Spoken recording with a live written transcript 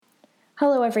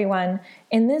Hello, everyone.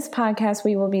 In this podcast,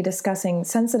 we will be discussing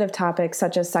sensitive topics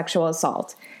such as sexual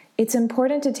assault. It's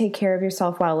important to take care of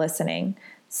yourself while listening.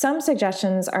 Some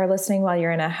suggestions are listening while you're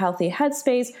in a healthy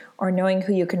headspace or knowing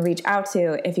who you can reach out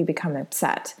to if you become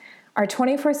upset. Our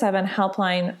 24/7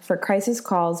 helpline for crisis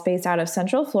calls based out of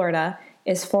Central Florida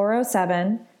is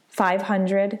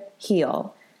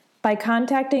 407-500-HEAL. By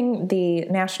contacting the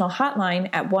national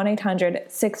hotline at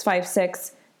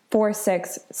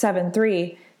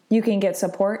 1-800-656-4673, you can get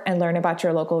support and learn about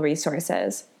your local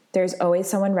resources. There's always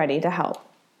someone ready to help.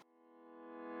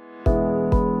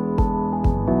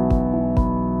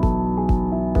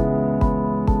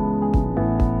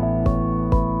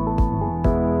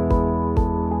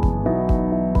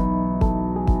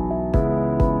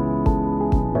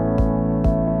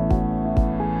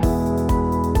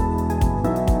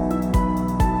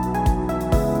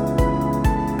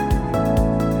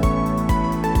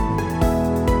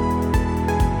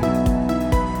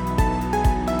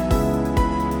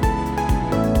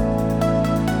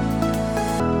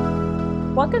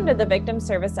 Welcome to the Victim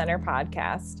Service Center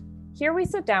podcast. Here we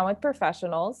sit down with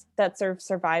professionals that serve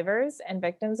survivors and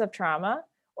victims of trauma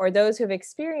or those who have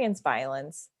experienced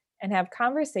violence and have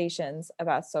conversations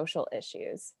about social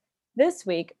issues. This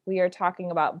week, we are talking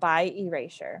about bi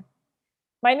erasure.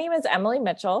 My name is Emily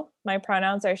Mitchell. My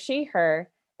pronouns are she, her,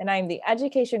 and I'm the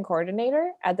education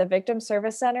coordinator at the Victim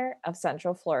Service Center of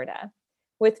Central Florida.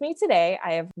 With me today,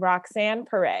 I have Roxanne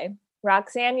Perret.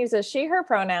 Roxanne uses she, her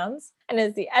pronouns and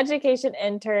is the education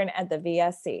intern at the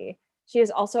VSC. She is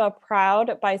also a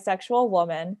proud bisexual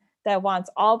woman that wants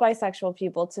all bisexual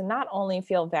people to not only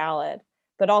feel valid,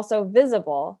 but also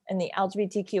visible in the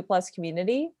LGBTQ plus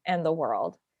community and the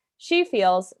world. She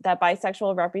feels that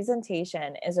bisexual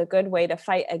representation is a good way to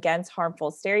fight against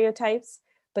harmful stereotypes,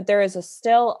 but there is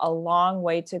still a long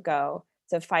way to go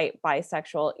to fight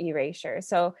bisexual erasure.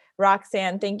 So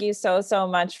Roxanne, thank you so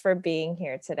much for being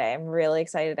here today. I'm really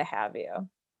excited to have you.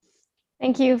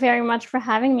 Thank you very much for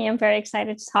having me. I'm very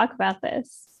excited to talk about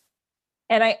this.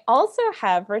 And I also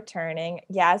have returning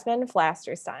Yasmin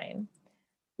Flasterstein.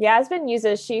 Yasmin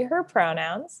uses she, her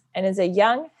pronouns and is a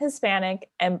young Hispanic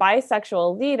and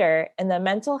bisexual leader in the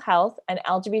mental health and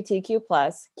LGBTQ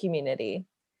plus community.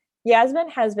 Yasmin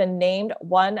has been named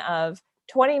one of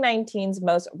 2019's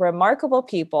most remarkable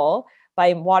people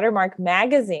by Watermark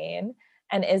Magazine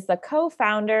and is the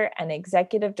co-founder and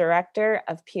executive director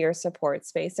of Peer Support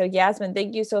Space. So Yasmin,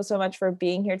 thank you so much for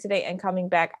being here today and coming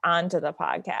back onto the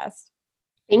podcast.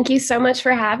 Thank you so much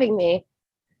for having me.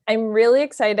 I'm really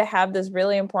excited to have this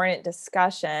really important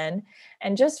discussion.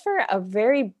 And just for a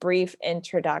very brief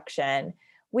introduction,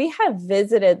 we have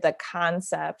visited the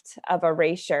concept of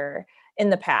erasure in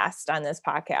the past on this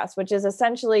podcast, which is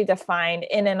essentially defined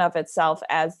in and of itself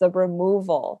as the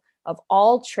removal of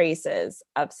all traces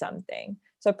of something.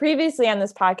 So previously on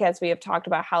this podcast, we have talked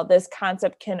about how this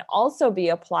concept can also be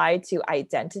applied to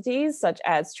identities such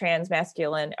as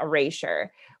transmasculine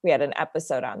erasure. We had an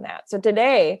episode on that. So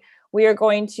today we are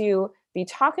going to be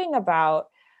talking about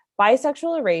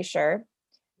bisexual erasure,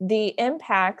 the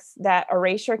impacts that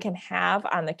erasure can have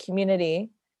on the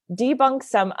community, debunk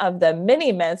some of the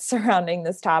mini myths surrounding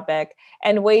this topic,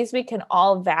 and ways we can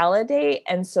all validate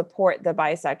and support the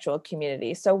bisexual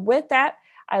community. So with that,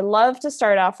 I love to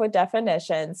start off with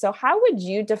definitions. So how would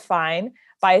you define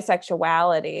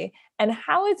bisexuality, and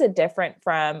how is it different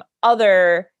from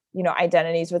other,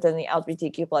 identities within the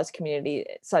LGBTQ plus community,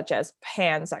 such as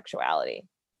pansexuality?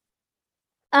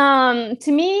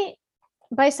 To me,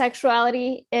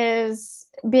 bisexuality is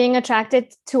being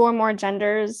attracted to or more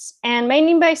genders, and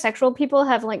mainly bisexual people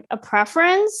have like a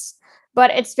preference,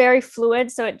 but it's very fluid,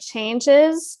 so it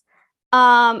changes.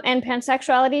 And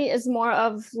pansexuality is more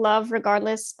of love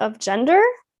regardless of gender.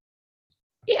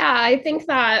 Yeah, I think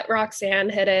that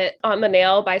Roxanne hit it on the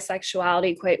nail.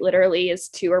 Bisexuality quite literally is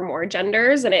two or more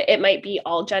genders, and it might be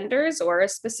all genders or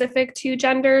specific to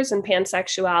genders. And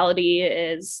pansexuality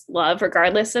is love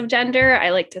regardless of gender. I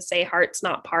like to say hearts,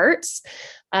 not parts.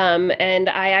 And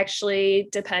I actually,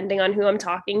 depending on who I'm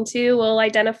talking to, will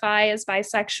identify as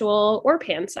bisexual or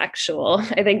pansexual.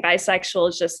 I think bisexual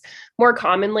is just more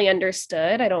commonly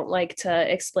understood. I don't like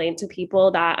to explain to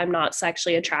people that I'm not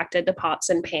sexually attracted to pots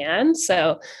and pans.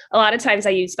 So a lot of times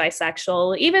I use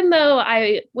bisexual, even though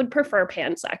I would prefer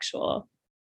pansexual.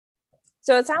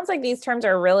 So it sounds like these terms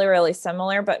are really, really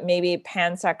similar, but maybe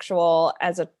pansexual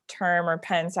as a term or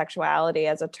pansexuality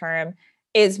as a term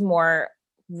is more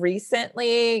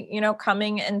recently,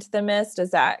 coming into the mist.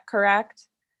 Is that correct?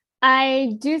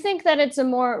 I do think that it's a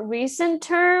more recent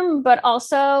term, but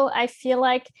also I feel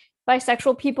like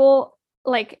bisexual people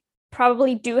like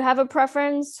probably do have a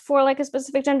preference for like a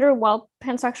specific gender, while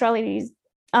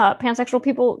pansexual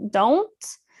people don't.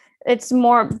 It's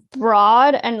more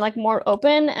broad and like more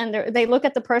open, and they look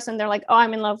at the person, they're like, oh,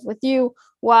 I'm in love with you,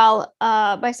 while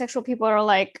bisexual people are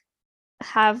like,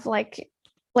 have like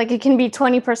it can be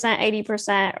 20%,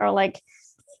 80%, or like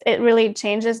it really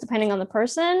changes depending on the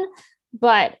person.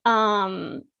 But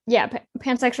yeah,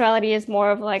 pansexuality is more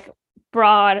of like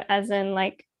broad, as in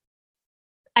like,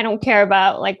 I don't care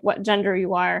about like what gender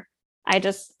you are, I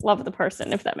just love the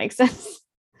person, if that makes sense.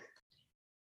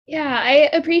 Yeah, I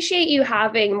appreciate you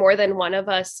having more than one of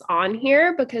us on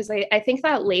here, because I think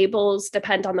that labels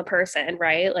depend on the person,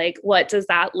 right? Like, what does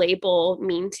that label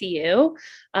mean to you?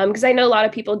 Because I know a lot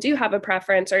of people do have a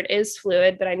preference, or it is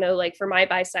fluid, but I know like for my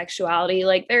bisexuality,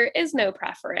 like there is no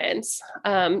preference,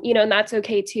 and that's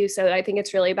okay too. So I think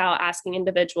it's really about asking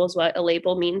individuals what a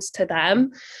label means to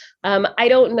them. I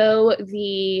don't know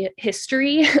the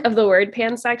history of the word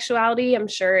pansexuality. I'm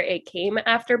sure it came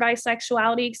after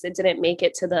bisexuality because it didn't make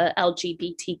it to the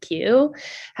LGBTQ.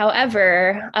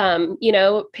 However,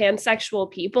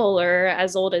 pansexual people are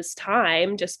as old as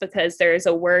time. Just because there's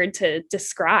a word to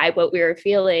describe what we were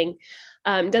feeling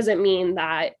doesn't mean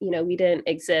that, we didn't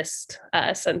exist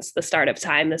since the start of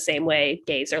time the same way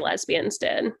gays or lesbians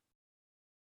did.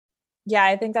 Yeah,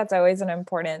 I think that's always an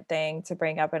important thing to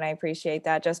bring up. And I appreciate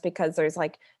that, just because there's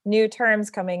like new terms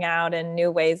coming out and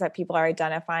new ways that people are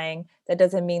identifying. That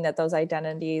doesn't mean that those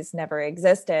identities never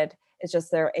existed. It's just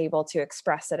they're able to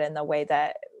express it in the way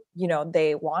that,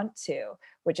 they want to,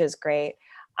 which is great.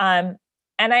 And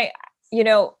I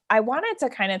wanted to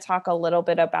kind of talk a little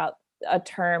bit about a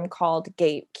term called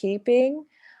gatekeeping,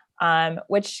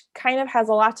 which kind of has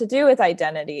a lot to do with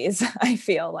identities, I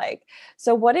feel like.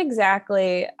 So what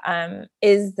exactly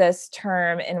is this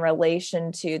term in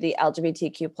relation to the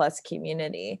LGBTQ plus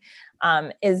community?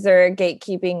 Is there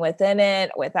gatekeeping within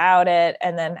it, without it?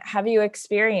 And then have you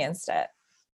experienced it?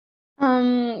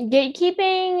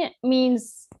 Gatekeeping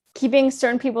means keeping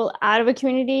certain people out of a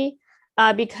community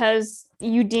because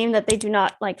you deem that they do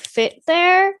not like fit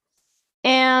there.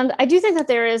 And I do think that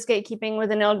there is gatekeeping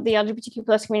within the LGBTQ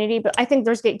plus community, but I think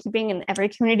there's gatekeeping in every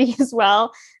community as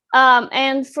well.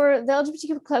 And for the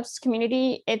LGBTQ plus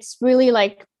community, it's really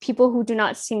like people who do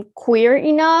not seem queer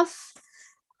enough.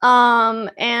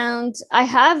 And I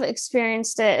have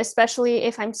experienced it, especially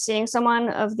if I'm seeing someone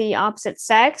of the opposite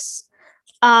sex,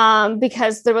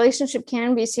 because the relationship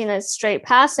can be seen as straight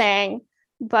passing.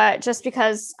 But just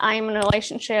because I'm in a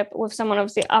relationship with someone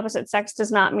of the opposite sex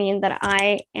does not mean that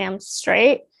I am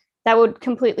straight. That would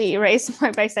completely erase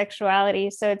my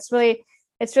bisexuality. So it's really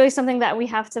something that we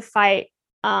have to fight.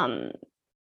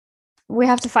 We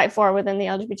have to fight for within the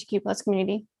LGBTQ plus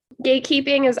community.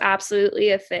 Gatekeeping is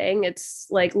absolutely a thing. It's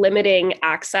like limiting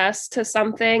access to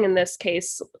something. In this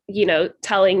case,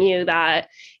 telling you that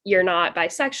you're not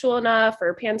bisexual enough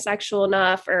or pansexual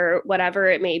enough or whatever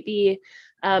it may be.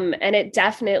 And it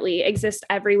definitely exists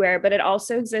everywhere, but it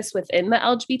also exists within the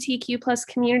LGBTQ plus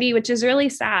community, which is really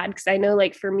sad. Because I know,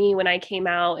 like, for me, when I came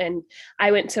out and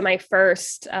I went to my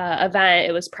first event,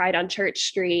 it was Pride on Church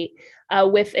Street.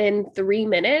 Within 3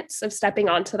 minutes of stepping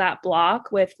onto that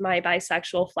block with my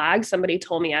bisexual flag, somebody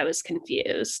told me I was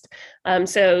confused.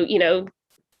 So,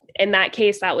 in that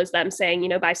case, that was them saying,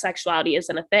 bisexuality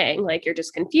isn't a thing. Like, you're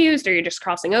just confused, or you're just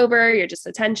crossing over, you're just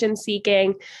attention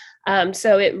seeking.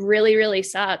 So it really, really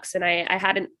sucks. And I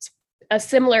had a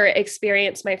similar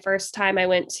experience my first time I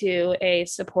went to a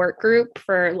support group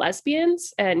for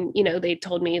lesbians, and, they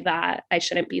told me that I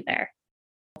shouldn't be there.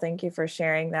 Thank you for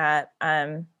sharing that.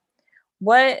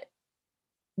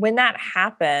 When that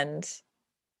happened,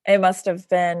 it must have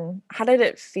been, how did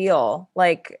it feel?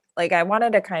 Like I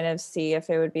wanted to kind of see if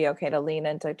it would be okay to lean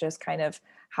into just kind of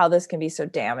how this can be so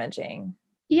damaging.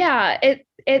 Yeah,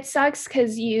 it sucks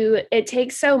because it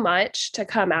takes so much to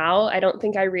come out. I don't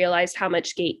think I realized how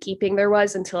much gatekeeping there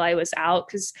was until I was out,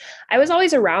 because I was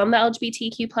always around the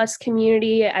LGBTQ plus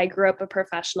community. I grew up a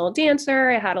professional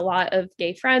dancer. I had a lot of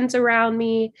gay friends around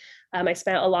me. I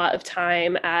spent a lot of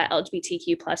time at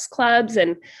LGBTQ plus clubs,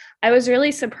 and I was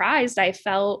really surprised. I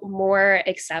felt more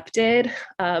accepted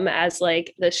as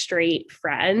like the straight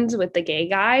friend with the gay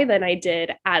guy than I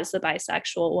did as the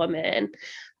bisexual woman.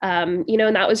 And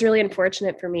that was really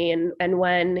unfortunate for me. And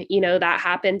when, that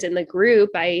happened in the group,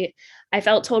 I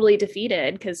felt totally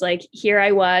defeated, because like, here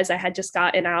I had just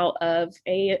gotten out of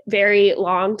a very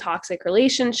long toxic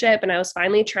relationship, and I was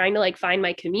finally trying to like find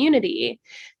my community.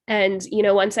 And,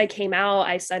 once I came out,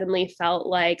 I suddenly felt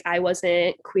like I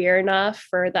wasn't queer enough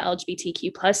for the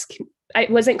LGBTQ plus I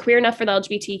wasn't queer enough for the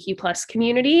LGBTQ plus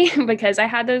community because I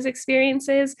had those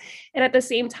experiences. And at the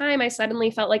same time, I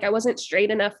suddenly felt like I wasn't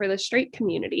straight enough for the straight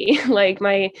community. Like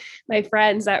my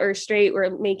friends that were straight were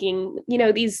making,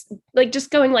 these like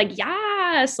just going like,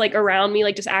 yes, like around me,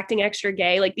 like just acting extra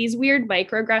gay, like these weird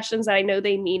microaggressions that I know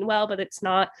they mean well, but it's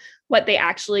not what they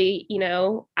actually,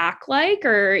 act like,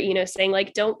 or, saying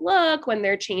like, don't look when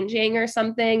they're changing or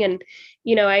something. And,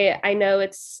 I know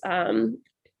it's,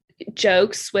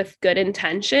 jokes with good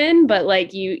intention, but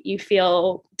like you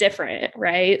feel different,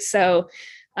 right? So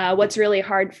what's really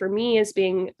hard for me is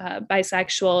being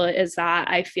bisexual is that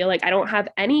I feel like I don't have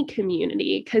any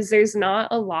community because there's not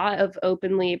a lot of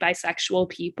openly bisexual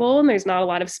people, and there's not a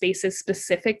lot of spaces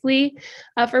specifically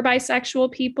for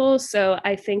bisexual people. So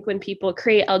I think when people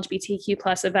create LGBTQ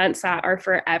plus events that are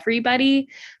for everybody,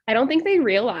 I don't think they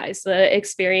realize the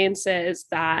experiences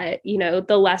that,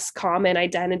 the less common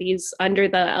identities under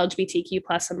the LGBTQ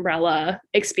plus umbrella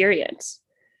experience.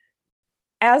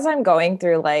 As I'm going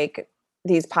through like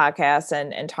these podcasts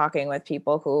and talking with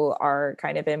people who are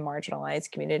kind of in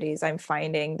marginalized communities, I'm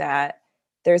finding that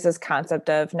there's this concept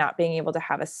of not being able to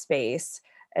have a space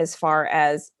as far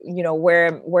as,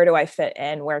 where do I fit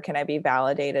in? Where can I be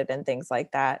validated and things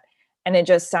like that? And it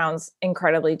just sounds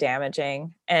incredibly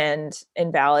damaging and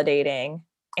invalidating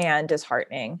and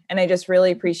disheartening. And I just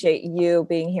really appreciate you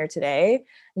being here today,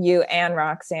 you and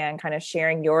Roxanne kind of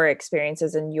sharing your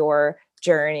experiences and your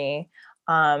journey.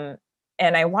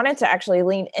 And I wanted to actually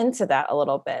lean into that a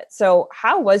little bit. So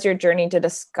how was your journey to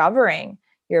discovering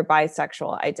your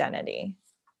bisexual identity?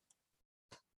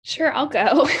 Sure, I'll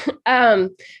go.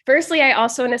 Firstly, I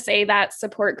also want to say that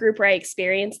support group where I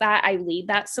experienced that, I lead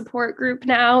that support group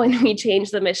now, and we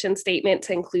changed the mission statement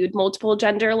to include multiple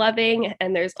gender loving.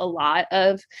 And there's a lot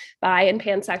of bi and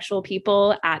pansexual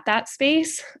people at that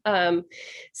space.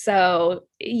 So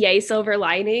yay, silver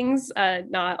linings.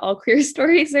 Not all queer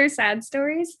stories are sad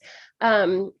stories.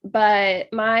 But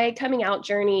my coming out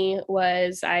journey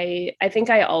was, I think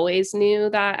I always knew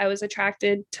that I was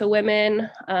attracted to women.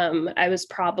 I was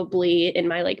probably in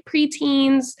my like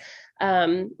preteens.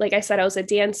 Like I said, I was a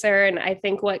dancer. And I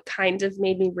think what kind of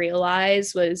made me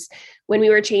realize was when we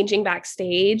were changing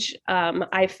backstage,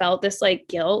 I felt this like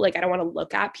guilt, like I don't want to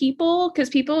look at people because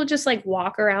people would just like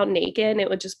walk around naked and it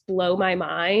would just blow my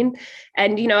mind.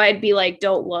 And, I'd be like,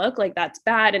 don't look, like that's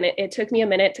bad. And it took me a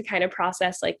minute to kind of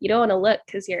process, like, you don't want to look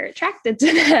because you're attracted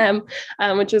to them,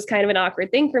 which was kind of an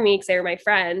awkward thing for me because they were my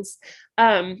friends.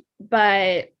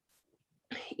 But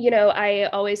I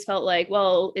always felt like,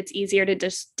 well, it's easier to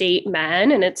just date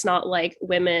men, and it's not like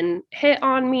women hit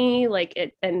on me, like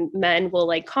it, and men will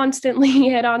like constantly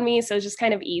hit on me. So it's just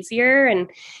kind of easier. And,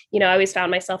 I always found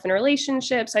myself in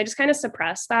relationships. So I just kind of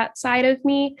suppressed that side of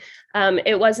me.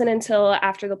 It wasn't until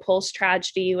after the Pulse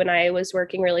tragedy, when I was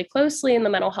working really closely in the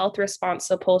mental health response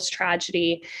to the Pulse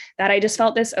tragedy, that I just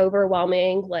felt this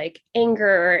overwhelming like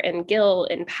anger and guilt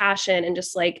and passion and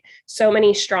just like so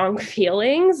many strong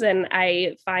feelings. And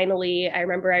I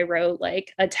remember I wrote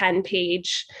like a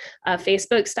 10-page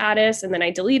Facebook status, and then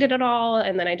I deleted it all.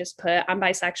 And then I just put, I'm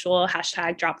bisexual,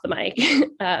 hashtag drop the mic,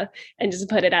 and just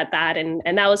put it at that. And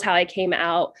that was how I came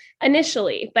out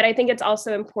initially. But I think it's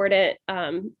also important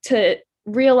to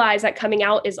realize that coming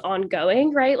out is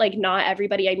ongoing, right? Like not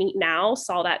everybody I meet now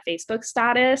saw that Facebook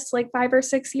status like 5 or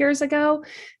 6 years ago.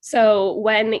 So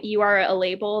when you are a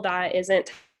label that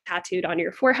isn't tattooed on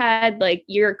your forehead, like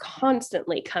you're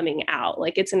constantly coming out,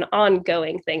 like it's an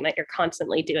ongoing thing that you're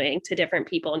constantly doing to different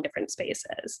people in different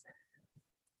spaces.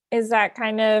 Is that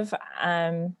kind of,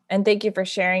 and thank you for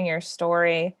sharing your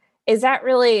story. Is that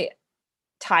really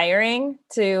tiring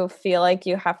to feel like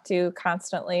you have to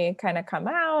constantly kind of come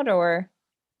out, or?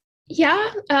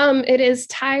 Yeah, it is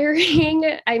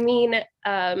tiring. I mean,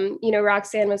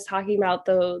 Roxanne was talking about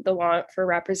the want for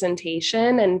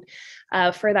representation,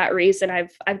 and for that reason,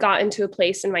 I've gotten to a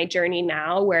place in my journey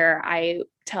now where I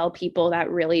tell people that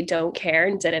really don't care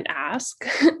and didn't ask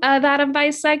that I'm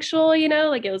bisexual.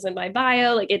 Like it was in my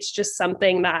bio. Like it's just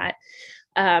something that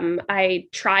I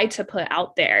try to put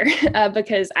out there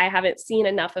because I haven't seen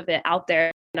enough of it out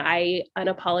there. And I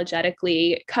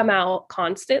unapologetically come out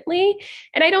constantly,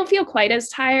 and I don't feel quite as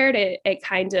tired. It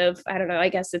kind of, I don't know, I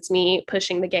guess it's me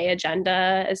pushing the gay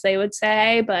agenda, as they would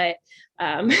say, but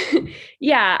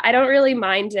yeah, I don't really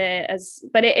mind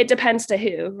but it depends to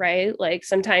who, right? Like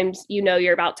sometimes,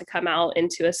 you're about to come out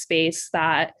into a space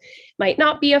that might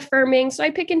not be affirming. So I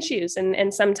pick and choose.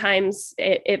 And sometimes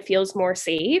it feels more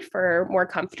safe or more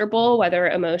comfortable, whether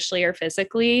emotionally or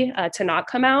physically, to not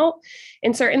come out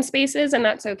in certain spaces. And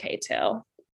that's okay too.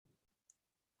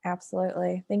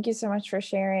 Absolutely. Thank you so much for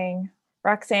sharing.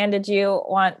 Roxanne, did you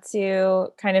want to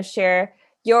kind of share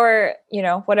your,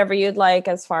 whatever you'd like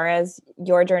as far as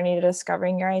your journey to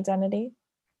discovering your identity?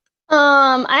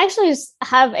 I actually just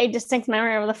have a distinct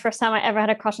memory of the first time I ever had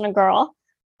a crush on a girl.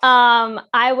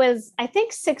 I was, I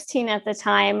think, 16 at the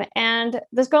time, and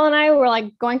this girl and I were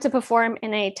like going to perform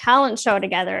in a talent show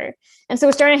together. And so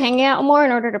we started hanging out more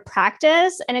in order to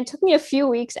practice. And it took me a few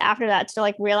weeks after that to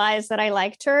like realize that I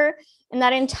liked her. And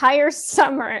that entire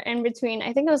summer in between,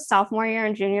 I think it was sophomore year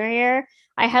and junior year,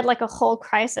 I had like a whole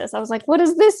crisis. I was like, what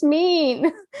does this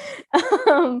mean?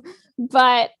 um,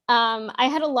 but I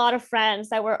had a lot of friends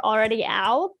that were already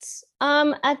out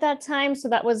at that time. So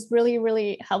that was really,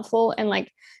 really helpful in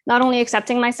like not only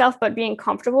accepting myself, but being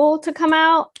comfortable to come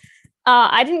out.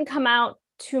 I didn't come out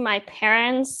to my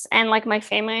parents and like my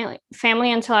family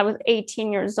until I was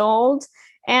 18 years old.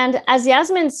 And as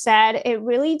Yasmin said, it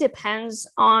really depends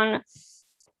on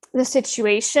the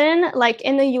situation. Like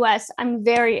in the US, I'm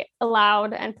very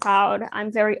loud and proud.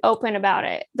 I'm very open about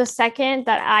it. The second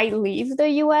that I leave the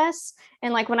US,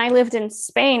 and like when I lived in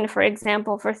Spain, for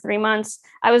example, for 3 months,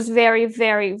 I was very,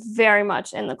 very, very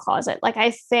much in the closet. Like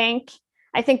I think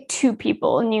two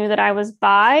people knew that I was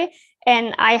bi,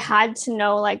 and I had to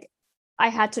know, like, I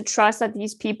had to trust that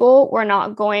these people were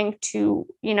not going to,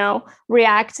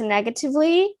 react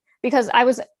negatively, because I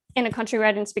was in a country where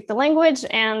I didn't speak the language,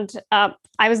 and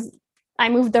I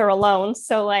moved there alone.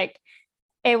 So like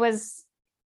I was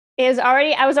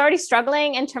already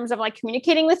struggling in terms of like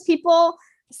communicating with people.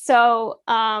 So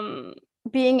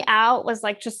being out was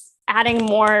like just adding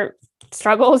more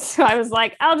struggles. So I was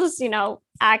like, I'll just,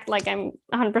 act like I'm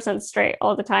 100% straight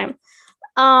all the time.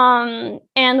 And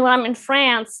when I'm in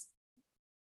France,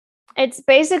 it's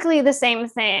basically the same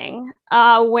thing,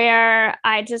 where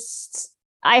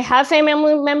I have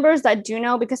family members that do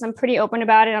know, because I'm pretty open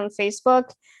about it on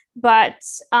Facebook. But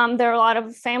there are a lot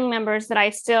of family members that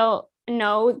I still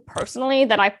know personally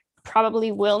that I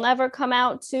probably will never come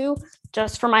out to,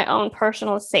 just for my own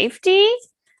personal safety.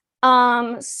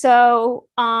 So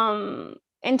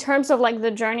in terms of like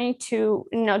the journey to,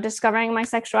 discovering my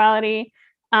sexuality,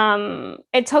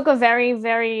 it took a very,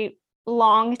 very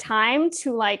long time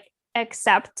to like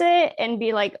accept it and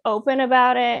be like open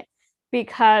about it,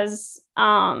 because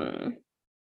of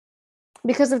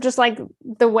just like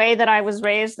the way that I was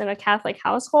raised in a Catholic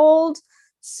household.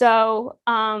 So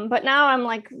but now I'm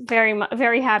like very,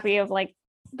 very happy of like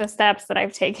the steps that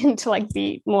I've taken to like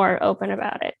be more open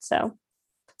about it. So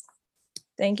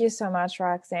thank you so much,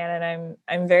 Roxanne. And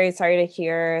I'm very sorry to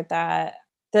hear that,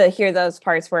 to hear those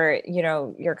parts where,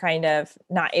 you're kind of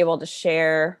not able to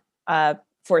share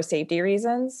for safety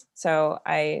reasons. So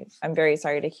I'm very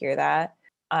sorry to hear that.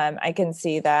 I can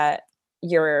see that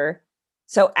you're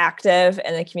so active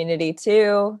in the community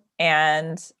too.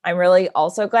 And I'm really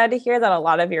also glad to hear that a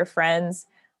lot of your friends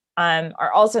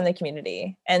are also in the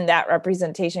community, and that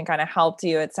representation kind of helped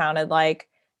you, it sounded like,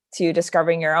 to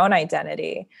discovering your own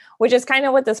identity, which is kind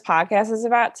of what this podcast is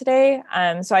about today.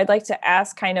 So I'd like to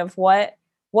ask kind of what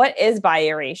is bi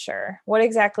erasure? What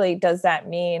exactly does that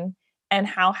mean? And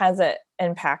how has it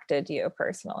impacted you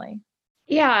personally?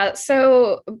 Yeah,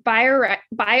 so bi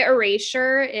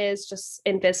erasure is just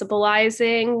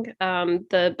invisibilizing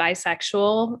the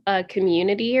bisexual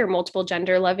community or multiple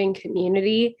gender loving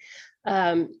community.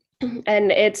 And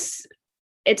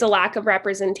it's a lack of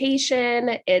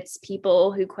representation. It's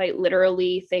people who quite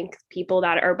literally think people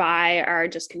that are bi are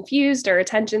just confused or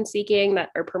attention seeking,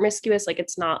 that are promiscuous. Like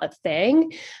it's not a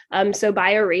thing. So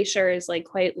bi erasure is like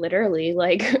quite literally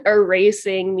like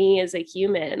erasing me as a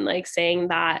human, like saying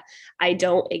that I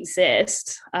don't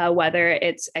exist, whether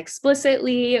it's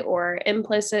explicitly or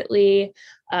implicitly.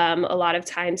 A lot of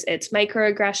times it's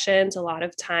microaggressions. A lot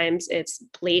of times it's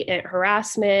blatant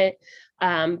harassment.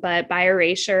 But bi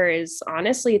erasure is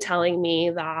honestly telling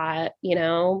me that,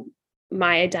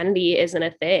 my identity isn't a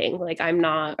thing. Like I'm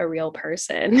not a real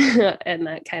person. And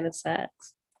that kind of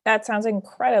sucks. That sounds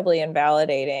incredibly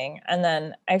invalidating. And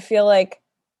then I feel like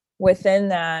within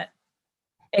that,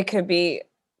 it could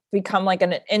become like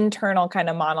an internal kind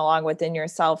of monologue within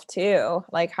yourself too.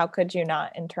 Like, how could you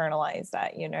not internalize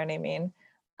that? You know what I mean?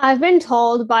 I've been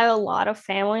told by a lot of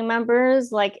family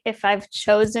members, like if I've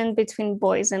chosen between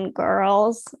boys and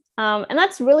girls, and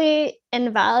that's really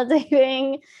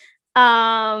invalidating.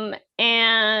 And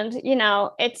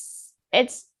it's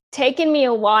taken me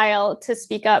a while to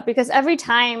speak up, because every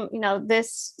time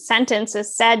this sentence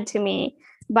is said to me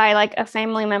by like a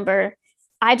family member,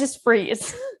 I just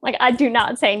freeze. Like I do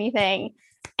not say anything,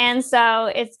 and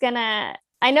so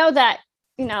I know that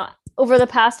over the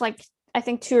past like I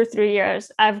think 2 or 3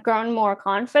 years, I've grown more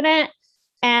confident,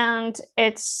 and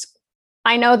it's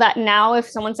I know that now if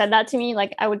someone said that to me,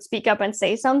 like I would speak up and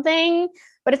say something,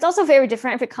 but it's also very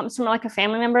different if it comes from like a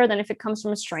family member than if it comes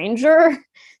from a stranger.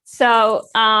 So,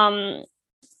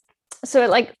 so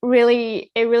it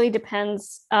really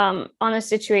depends on the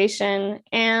situation.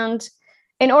 And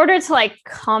in order to like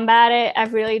combat it,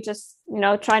 I've really just,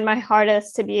 tried my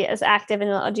hardest to be as active in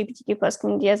the LGBTQ plus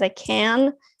community as I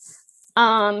can.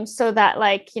 So that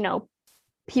like,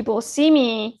 people see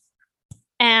me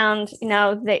and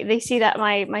they see that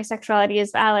my sexuality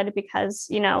is valid, because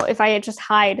if I just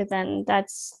hide, then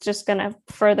that's just gonna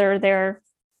further their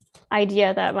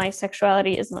idea that my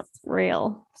sexuality isn't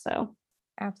real. So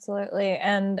absolutely.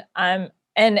 And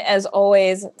as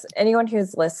always, anyone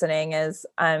who's listening is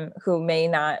who may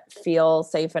not feel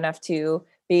safe enough to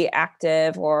be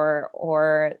active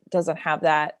or doesn't have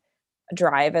that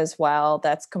drive as well,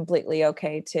 that's completely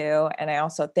okay too. And I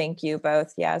also thank you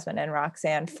both, Yasmin and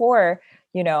Roxanne, for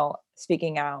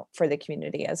speaking out for the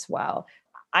community as well.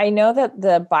 I know that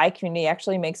the bi community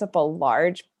actually makes up a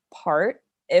large part,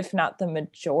 if not the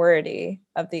majority,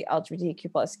 of the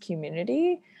LGBTQ plus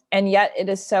community, and yet it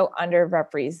is so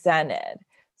underrepresented.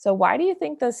 So why do you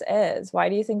think this is? Why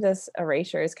do you think this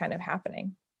erasure is kind of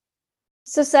happening?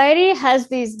 Society has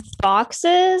these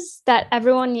boxes that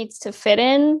everyone needs to fit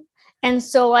in. And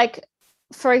so, like,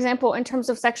 for example, in terms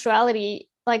of sexuality,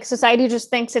 like society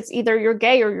just thinks it's either you're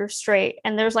gay or you're straight,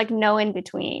 and there's like no in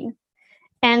between.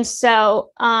 And so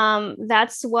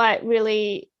that's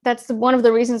one of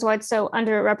the reasons why it's so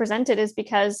underrepresented, is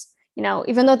because,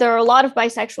 even though there are a lot of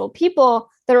bisexual people,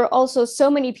 there are also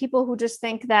so many people who just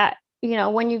think that,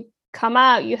 when you come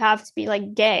out, you have to be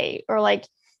like gay, or like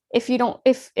if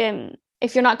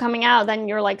you're not coming out, then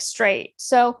you're like straight.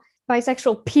 So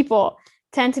bisexual people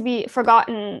tend to be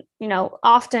forgotten,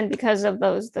 often because of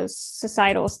those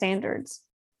societal standards.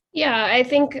 Yeah, I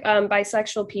think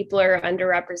bisexual people are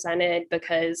underrepresented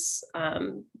because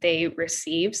they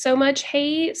receive so much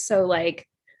hate. So, like,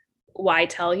 why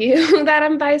tell you that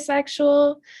I'm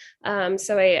bisexual?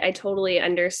 So I totally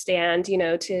understand,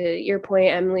 to your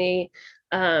point, Emily.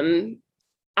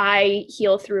 I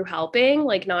heal through helping.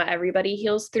 Like, not everybody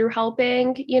heals through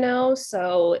helping,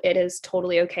 so it is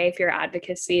totally okay if your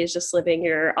advocacy is just living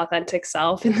your authentic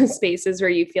self in the spaces where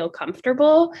you feel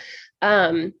comfortable.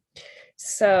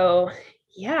 So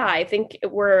yeah, I think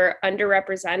we're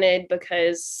underrepresented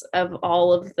because of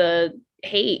all of the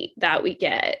hate that we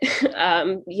get.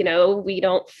 We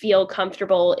don't feel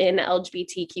comfortable in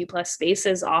LGBTQ plus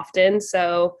spaces often,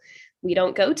 so we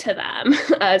don't go to them.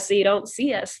 So you don't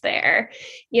see us there,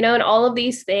 and all of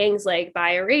these things like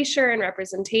bi erasure and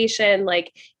representation,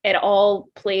 like they all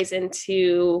play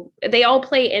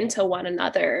into one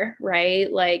another,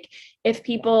 right? Like if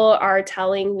people are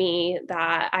telling me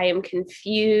that I am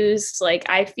confused, like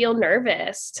I feel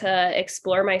nervous to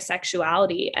explore my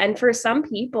sexuality. And for some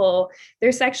people,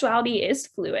 their sexuality is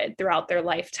fluid throughout their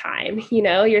lifetime.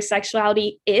 Your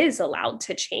sexuality is allowed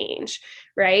to change,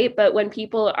 right? But when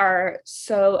people are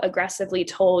so aggressively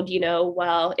told,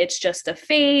 well, it's just a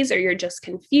phase or you're just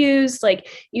confused, like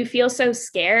you feel so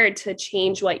scared to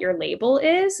change what your label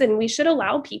is. And we should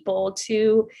allow people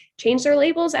to change their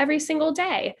labels every single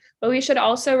day. But we should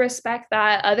also respect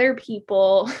that other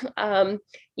people, are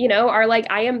like,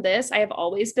 I am this, I have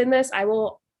always been this, I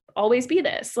will always be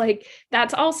this. Like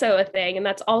that's also a thing, and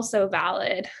that's also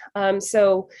valid.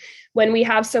 So when we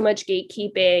have so much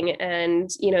gatekeeping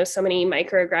and so many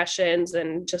microaggressions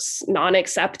and just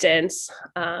non-acceptance,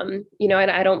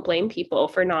 I don't blame people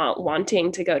for not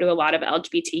wanting to go to a lot of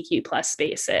LGBTQ plus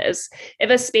spaces. If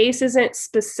a space isn't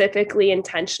specifically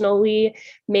intentionally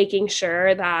making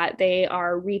sure that they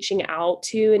are reaching out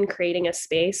to and creating a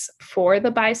space for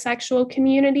the bisexual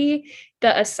community,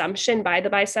 the assumption by the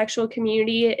bisexual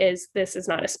community is this is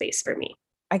not a space for me.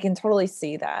 I can totally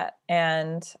see that.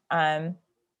 And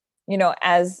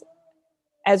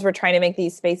as we're trying to make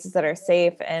these spaces that are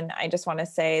safe, and I just want to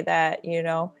say that,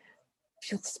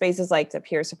 spaces like the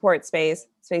peer support spaces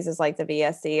like the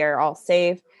VSC are all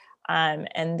safe,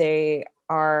 and they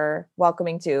are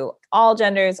welcoming to all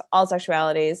genders, all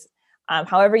sexualities.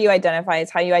 However you identify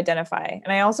is how you identify.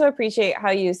 And I also appreciate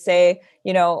how you say,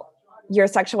 your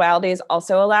sexuality is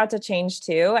also allowed to change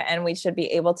too, and we should be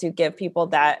able to give people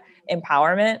that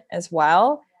empowerment as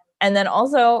well. And then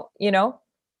also,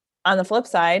 on the flip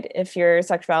side, if your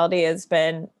sexuality has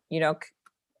been,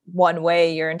 one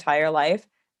way your entire life,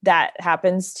 that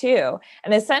happens too.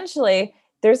 And essentially,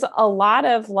 there's a lot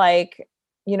of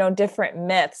different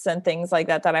myths and things like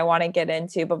that I want to get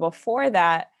into. But before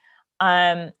that,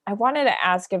 I wanted to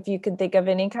ask if you could think of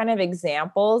any kind of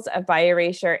examples of bi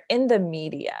erasure in the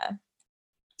media.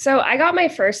 So I got my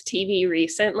first TV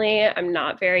recently. I'm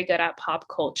not very good at pop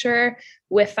culture.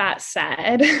 With that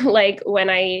said, like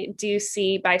when I do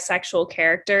see bisexual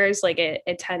characters, like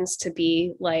it tends to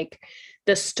be like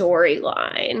the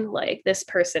storyline, like this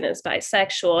person is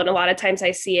bisexual. And a lot of times I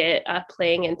see it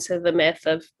playing into the myth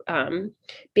of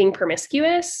being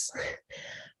promiscuous.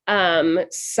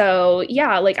 So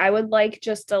yeah, like I would like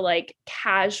just a like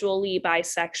casually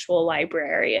bisexual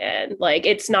librarian. Like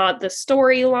it's not the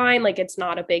storyline, like it's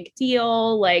not a big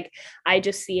deal. Like I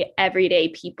just see everyday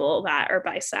people that are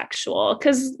bisexual.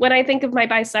 Cause when I think of my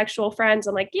bisexual friends,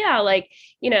 I'm like, yeah, like,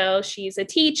 you know, she's a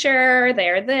teacher,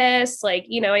 they're this, like,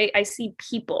 you know, I see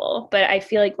people, but I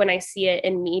feel like when I see it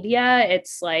in media,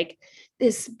 it's like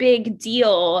this big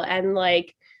deal. And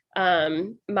like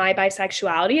my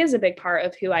bisexuality is a big part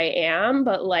of who I am,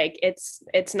 but like it's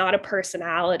not a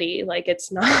personality, like it's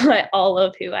not all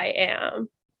of who I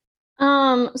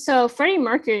am. So Freddie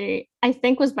Mercury, I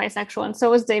think, was bisexual, and so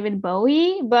was David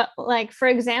Bowie. But like, for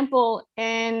example,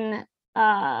 in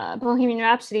Bohemian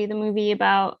Rhapsody, the movie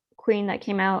about Queen that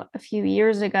came out a few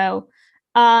years ago,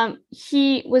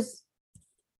 he was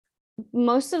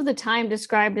most of the time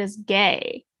described as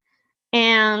gay.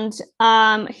 And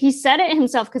he said it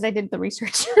himself, because I did the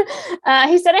research.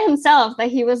 He said it himself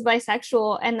that he was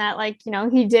bisexual and that, like, you know,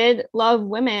 he did love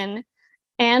women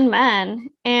and men.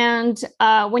 And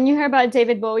when you hear about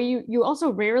David Bowie, you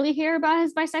also rarely hear about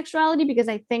his bisexuality, because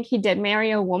I think he did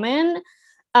marry a woman.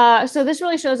 So this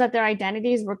really shows that their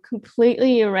identities were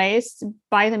completely erased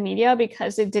by the media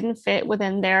because it didn't fit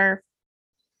within their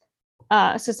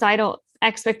societal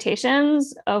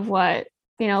expectations of what,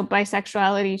 you know,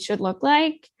 bisexuality should look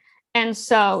like. And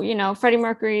so, you know, Freddie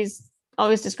Mercury's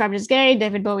always described as gay,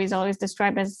 David Bowie's always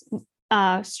described as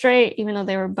straight, even though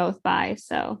they were both bi.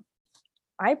 So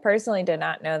I personally did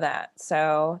not know that.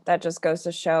 So that just goes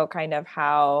to show kind of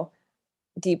how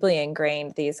deeply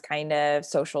ingrained these kind of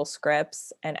social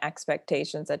scripts and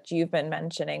expectations that you've been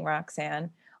mentioning,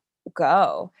 Roxanne,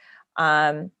 go.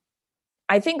 I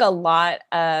think a lot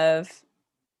of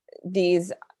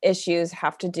these issues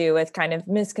have to do with kind of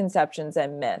misconceptions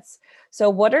and myths. So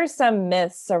what are some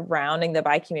myths surrounding the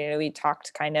bi community? We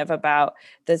talked kind of about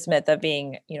this myth of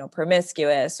being, you know,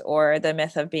 promiscuous, or the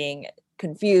myth of being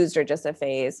confused or just a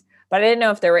phase. But I didn't know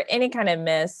if there were any kind of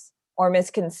myths or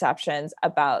misconceptions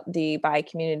about the bi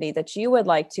community that you would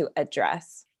like to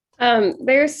address.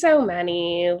 There's so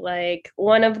many. Like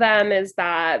one of them is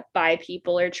that bi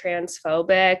people are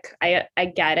transphobic. I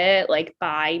get it. Like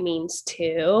bi means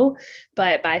two,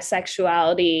 but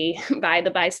bisexuality by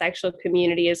the bisexual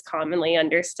community is commonly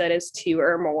understood as two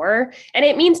or more. And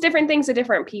it means different things to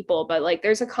different people, but like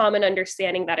there's a common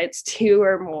understanding that it's two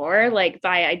or more. Like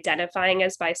by identifying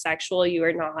as bisexual, you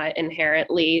are not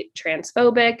inherently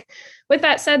transphobic. With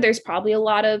that said, there's probably a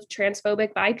lot of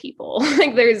transphobic bi people.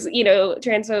 Like there's, you know,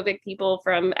 transphobic people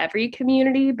from every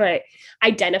community, but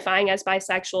identifying as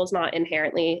bisexual is not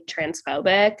inherently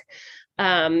transphobic.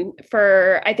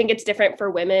 I think it's different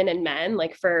for women and men.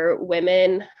 Like for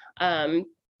women,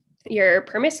 you're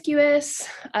promiscuous,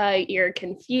 you're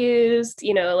confused,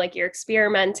 you know, like you're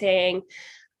experimenting.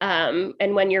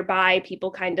 And when you're bi,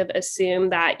 people kind of assume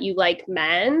that you like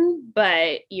men,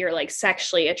 but you're like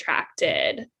sexually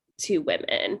attracted to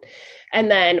women.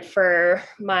 And then for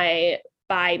my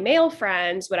bi male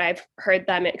friends, what I've heard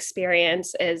them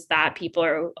experience is that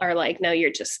people are like, no, you're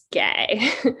just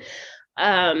gay.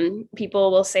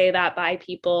 People will say that bi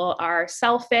people are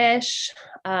selfish,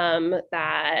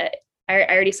 that I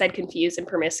already said confused and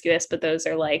promiscuous, but those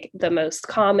are like the most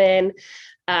common.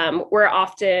 We're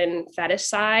often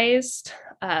fetishized.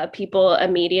 People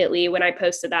immediately, when I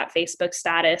posted that Facebook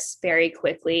status, very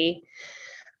quickly,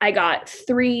 I got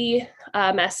 3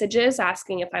 messages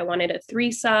asking if I wanted a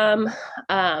threesome.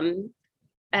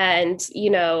 And,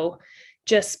 you know,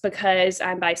 just because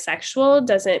I'm bisexual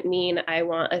doesn't mean I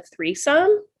want a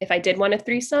threesome. If I did want a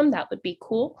threesome, that would be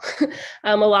cool.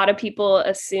 A lot of people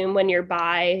assume when you're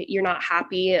bi, you're not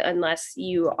happy unless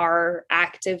you are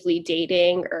actively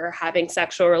dating or having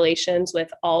sexual relations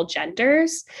with all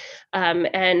genders.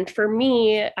 And for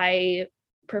me, I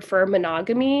prefer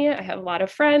monogamy. I have a lot of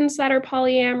friends that are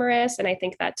polyamorous, and I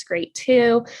think that's great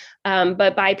too.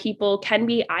 But bi people can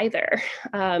be either.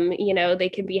 You know, they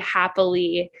can be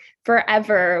happily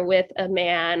forever with a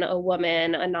man, a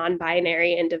woman, a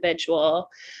non-binary individual.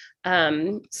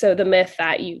 So the myth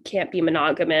that you can't be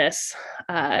monogamous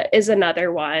is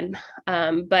another one.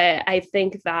 But I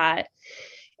think that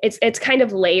it's kind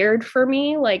of layered for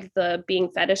me, like the being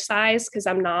fetishized, because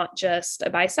I'm not just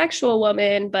a bisexual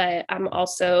woman, but I'm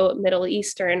also Middle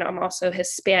Eastern, I'm also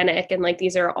Hispanic, and like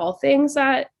these are all things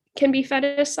that can be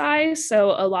fetishized.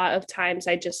 So a lot of times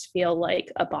I just feel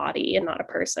like a body and not a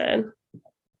person.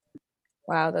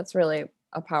 Wow, that's really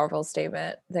a powerful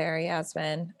statement there,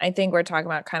 Yasmin. I think we're talking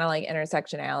about kind of like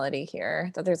intersectionality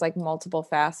here, that there's like multiple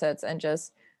facets, and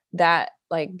just that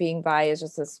like being bi is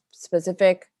just a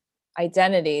specific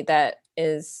identity that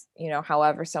is,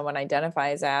 however someone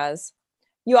identifies as.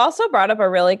 You also brought up a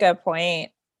really good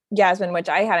point, Yasmin, which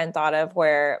I hadn't thought of,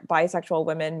 where bisexual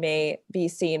women may be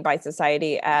seen by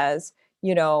society as,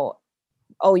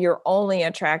 oh, you're only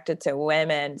attracted to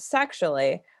women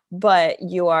sexually, but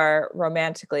you are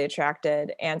romantically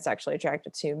attracted and sexually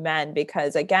attracted to men,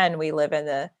 because again, we live in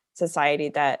a society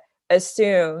that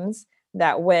assumes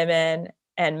that women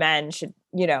and men should,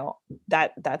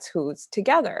 that's who's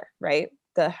together, right?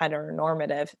 The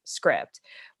heteronormative script,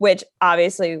 which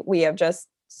obviously we have just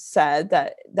said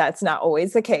that that's not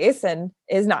always the case and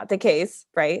is not the case,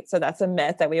 right? So that's a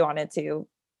myth that we wanted to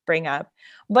bring up.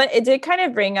 But it did kind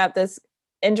of bring up this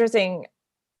interesting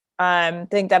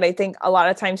thing that I think a lot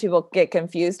of times people get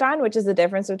confused on, which is the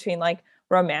difference between like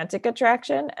romantic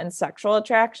attraction and sexual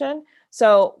attraction.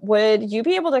 So would you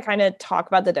be able to kind of talk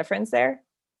about the difference there?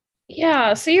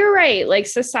 Yeah, so you're right. Like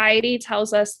society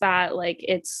tells us that like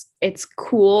it's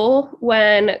cool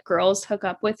when girls hook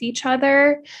up with each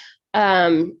other.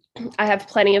 Um, I have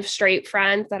plenty of straight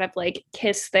friends that have like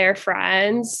kissed their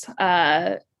friends.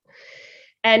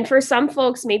 And for some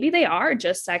folks, maybe they are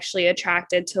just sexually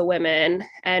attracted to women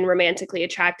and romantically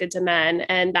attracted to men.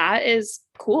 And that is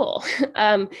cool.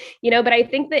 But I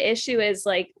think the issue is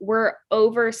like we're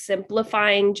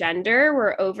oversimplifying gender.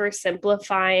 We're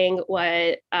oversimplifying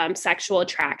what sexual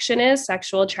attraction is.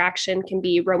 Sexual attraction can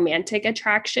be romantic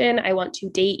attraction. I want to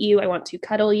date you. I want to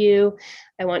cuddle you.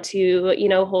 I want to,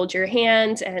 hold your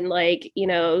hand and like,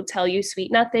 tell you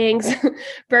sweet nothings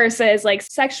versus like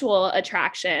sexual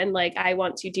attraction. Like I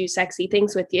want to do sexy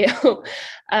things with you.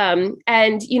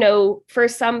 And, for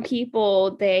some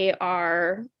people, they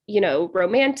are,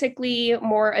 romantically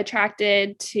more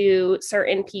attracted to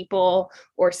certain people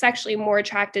or sexually more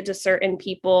attracted to certain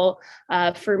people.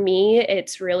 For me,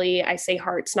 it's really, I say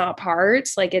hearts, not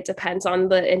parts. Like it depends on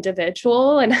the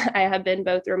individual. And I have been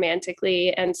both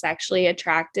romantically and sexually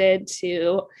attracted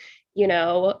to,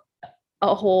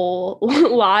 a whole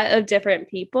lot of different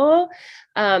people.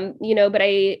 But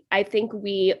I think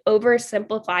we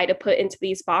oversimplify to put into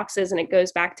these boxes, and it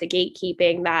goes back to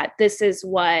gatekeeping that this is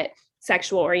what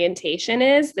sexual orientation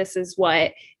is. This is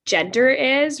what gender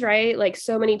is, right? Like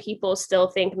so many people still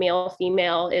think male,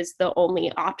 female is the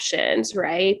only options,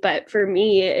 right? But for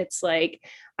me, it's like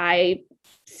I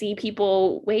see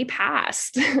people way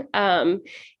past,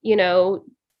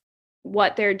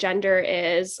 what their gender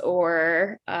is,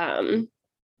 or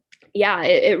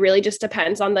it really just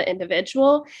depends on the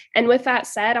individual. And with that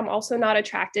said, I'm also not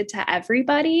attracted to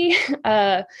everybody.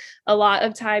 A lot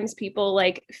of times people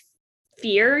like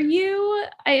fear you,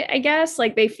 I guess,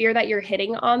 like they fear that you're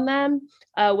hitting on them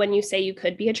when you say you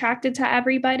could be attracted to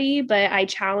everybody. But I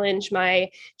challenge my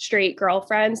straight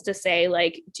girlfriends to say,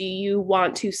 like, do you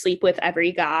want to sleep with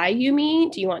every guy you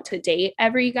meet? Do you want to date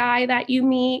every guy that you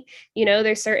meet?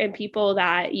 There's certain people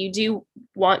that you do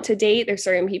want to date. There's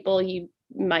certain people you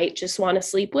might just want to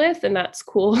sleep with, and that's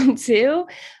cool too.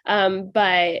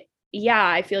 But yeah,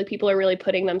 I feel like people are really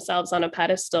putting themselves on a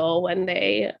pedestal when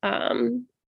they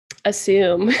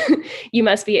assume you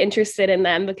must be interested in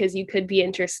them because you could be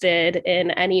interested in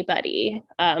anybody.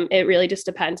 It really just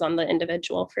depends on the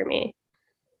individual for me.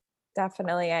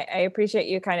 Definitely. I appreciate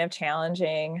you kind of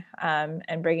challenging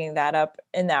and bringing that up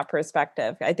in that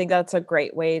perspective. I think that's a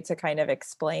great way to kind of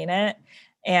explain it.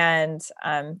 And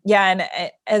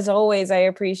as always, I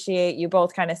appreciate you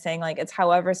both kind of saying like it's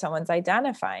however someone's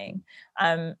identifying.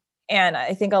 And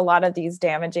I think a lot of these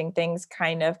damaging things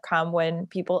kind of come when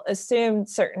people assume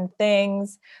certain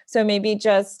things. So maybe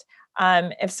just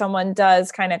if someone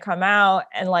does kind of come out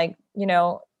and like,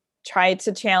 try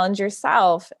to challenge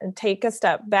yourself and take a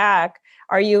step back,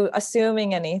 are you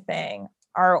assuming anything?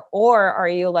 Or are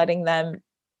you letting them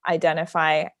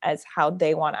identify as how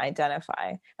they want to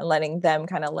identify and letting them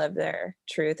kind of live their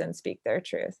truth and speak their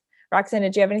truth? Roxanne,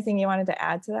 did you have anything you wanted to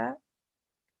add to that?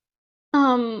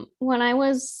 When I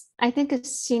was, I think, a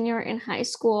senior in high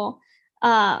school,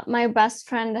 my best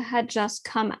friend had just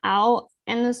come out,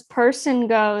 and this person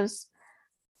goes,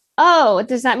 "Oh,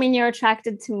 does that mean you're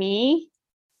attracted to me?"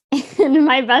 And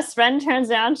my best friend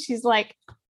turns around, she's like,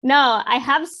 "No, I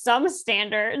have some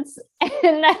standards."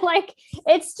 And I like,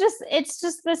 it's just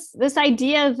this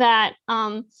idea that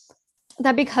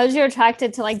that because you're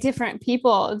attracted to like different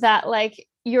people, that like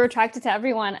you're attracted to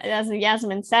everyone, as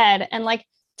Yasmin said, and like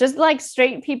just like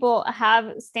straight people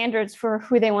have standards for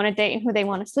who they want to date and who they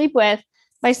want to sleep with,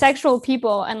 bisexual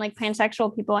people and like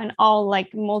pansexual people and all like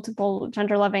multiple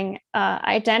gender loving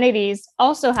identities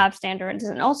also have standards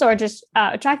and also are just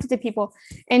attracted to people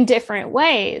in different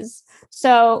ways.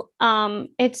 So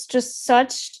it's just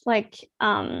such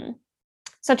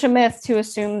a myth to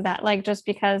assume that like just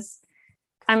because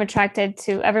I'm attracted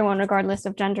to everyone regardless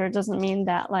of gender doesn't mean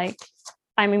that like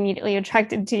I'm immediately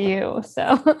attracted to you.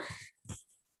 So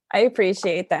I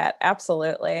appreciate that.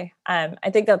 Absolutely. I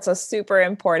think that's a super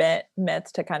important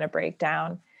myth to kind of break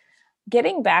down.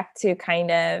 Getting back to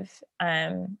kind of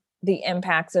the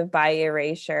impacts of bi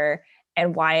erasure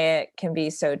and why it can be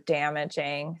so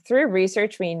damaging. Through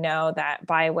research, we know that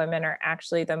bi women are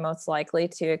actually the most likely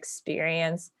to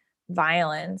experience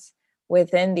violence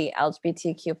within the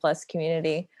LGBTQ plus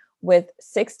community, with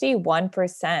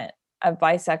 61% of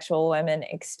bisexual women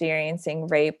experiencing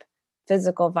rape,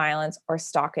 physical violence, or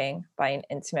stalking by an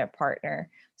intimate partner.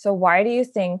 So why do you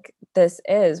think this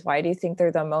is? Why do you think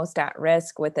they're the most at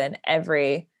risk within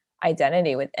every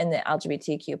identity within the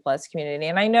LGBTQ plus community?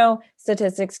 And I know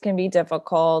statistics can be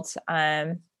difficult,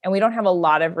 and we don't have a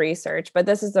lot of research, but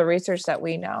this is the research that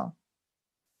we know.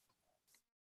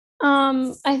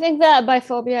 I think that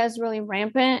biphobia is really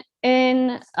rampant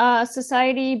in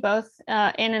society, both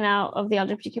in and out of the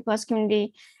LGBTQ plus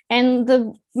community. And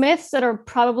the myths that are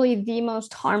probably the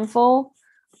most harmful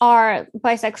are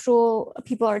bisexual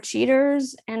people are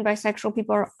cheaters and bisexual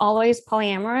people are always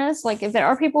polyamorous. Like if there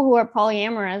are people who are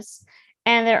polyamorous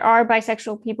and there are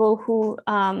bisexual people who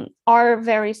are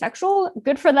very sexual,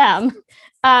 good for them.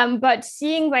 But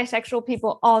seeing bisexual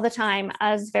people all the time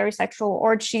as very sexual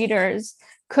or cheaters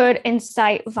could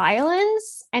incite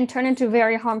violence and turn into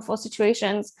very harmful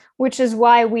situations, which is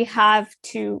why we have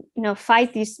to,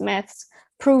 fight these myths,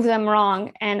 prove them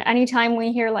wrong. And anytime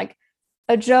we hear like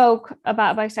a joke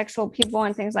about bisexual people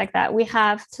and things like that, we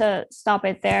have to stop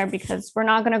it there, because we're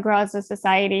not going to grow as a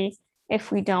society if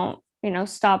we don't,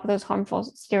 stop those harmful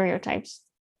stereotypes.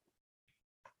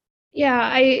 Yeah,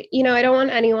 I don't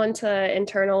want anyone to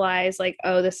internalize like,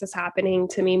 oh, this is happening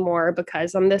to me more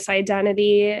because I'm this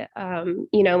identity.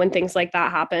 When things like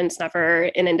that happen, it's never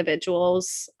an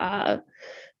individual's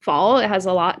fault. It has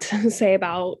a lot to say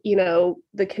about,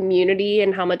 the community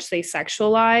and how much they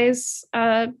sexualize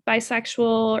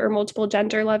bisexual or multiple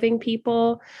gender loving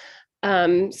people.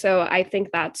 So I think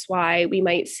that's why we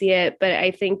might see it. But I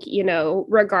think,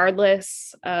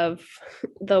 regardless of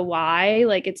the why,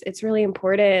 like it's really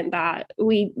important that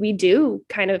we do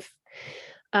kind of,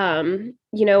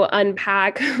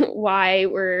 unpack why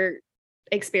we're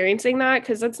experiencing that,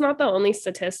 because it's not the only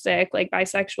statistic. Like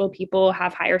bisexual people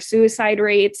have higher suicide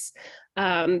rates.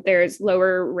 There's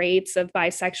lower rates of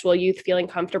bisexual youth feeling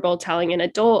comfortable telling an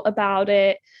adult about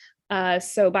it.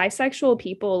 So bisexual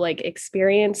people like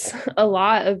experience a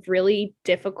lot of really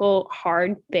difficult,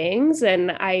 hard things.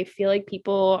 And I feel like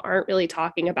people aren't really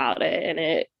talking about it. And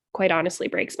it quite honestly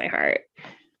breaks my heart.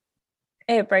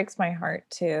 It breaks my heart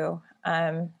too.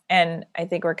 And I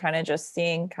think we're kind of just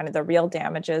seeing kind of the real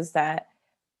damages that,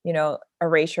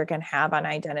 erasure can have on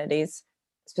identities,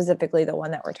 specifically the one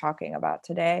that we're talking about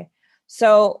today.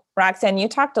 So Roxanne, you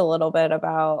talked a little bit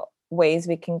about ways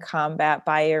we can combat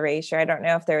bi erasure. I don't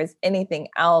know if there is anything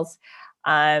else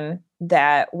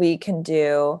that we can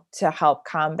do to help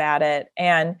combat it.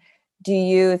 And do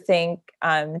you think,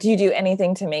 do you do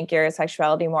anything to make your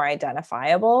sexuality more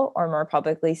identifiable or more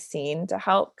publicly seen to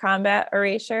help combat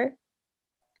erasure?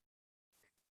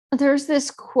 There's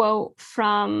this quote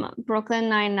from Brooklyn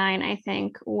Nine-Nine, I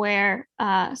think, where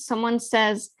someone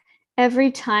says, every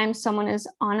time someone is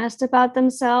honest about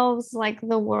themselves, like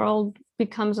the world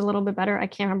becomes a little bit better. I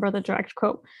can't remember the direct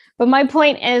quote, but my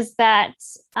point is that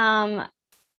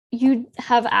you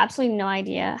have absolutely no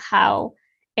idea how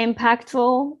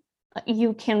impactful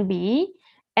you can be,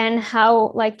 and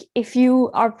how like if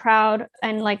you are proud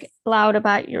and like loud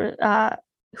about your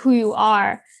who you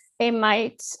are, it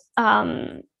might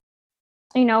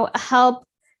help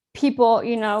people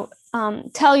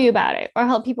tell you about it, or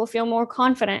help people feel more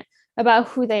confident about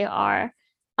who they are.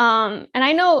 And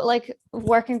I know like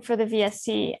working for the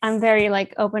VSC, I'm very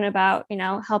like open about,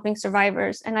 helping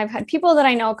survivors. And I've had people that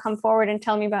I know come forward and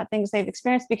tell me about things they've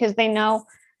experienced, because they know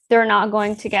they're not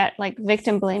going to get like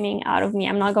victim blaming out of me.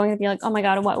 I'm not going to be like, oh my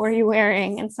God, what were you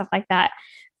wearing and stuff like that.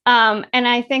 And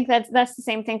I think that's the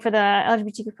same thing for the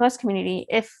LGBTQ plus community.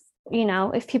 If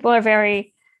people are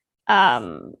very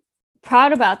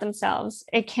proud about themselves,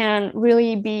 it can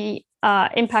really be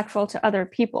impactful to other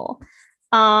people.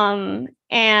 And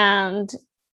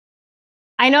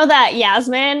I know that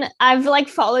Yasmin, I've like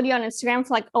followed you on Instagram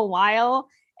for like a while,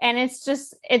 And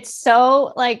it's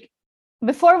so like,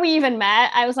 before we even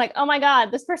met, I was like, oh my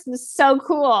God, this person is so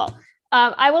cool.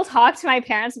 I will talk to my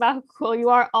parents about how cool you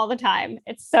are all the time.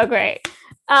 It's so great.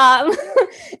 Um,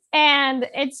 and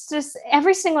it's just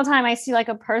every single time I see like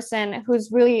a person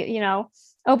who's really,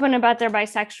 open about their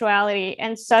bisexuality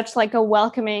and such like a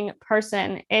welcoming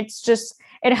person,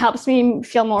 it helps me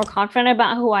feel more confident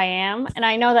about who I am. And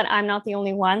I know that I'm not the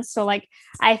only one. So like,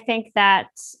 I think that,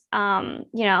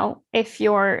 if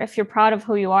you're proud of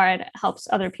who you are, it helps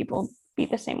other people be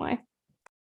the same way.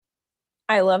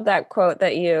 I love that quote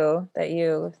that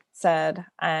you said.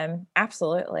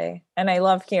 Absolutely. And I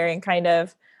love hearing kind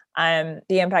of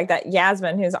the impact that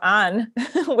Yasmin, who's on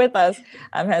with us,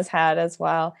 has had as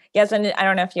well. Yasmin, I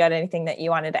don't know if you had anything that you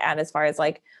wanted to add as far as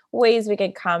like ways we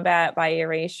could combat bi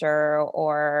erasure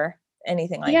or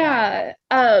anything like that.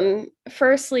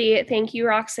 Firstly, thank you,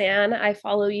 Roxanne. I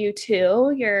follow you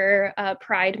too. Your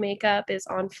pride makeup is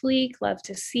on fleek. Love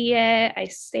to see it. I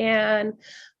stan.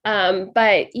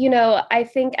 But I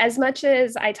think as much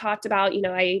as I talked about,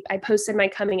 I posted my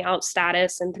coming out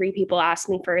status and 3 people asked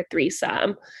me for a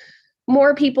threesome.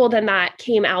 More people than that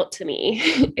came out to me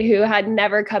who had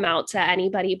never come out to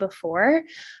anybody before.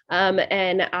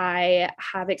 And I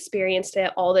have experienced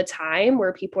it all the time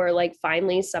where people are like,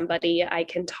 finally, somebody I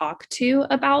can talk to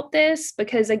about this.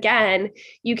 Because again,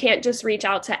 you can't just reach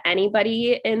out to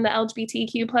anybody in the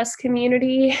LGBTQ plus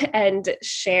community and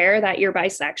share that you're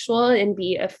bisexual and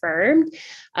be affirmed.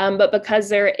 But because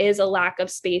there is a lack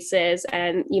of spaces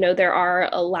and, there are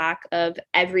a lack of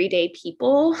everyday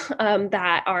people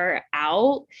that are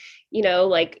out,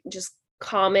 like just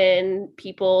common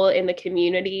people in the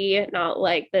community, not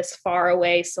like this far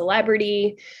away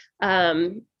celebrity.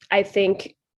 I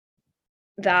think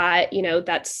that,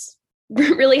 that's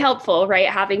really helpful, right?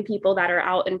 Having people that are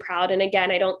out and proud. And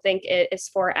again, I don't think it is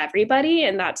for everybody,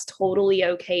 and that's totally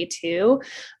okay too.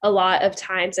 A lot of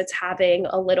times it's having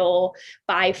a little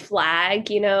bi flag,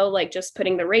 like just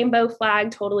putting the rainbow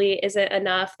flag totally isn't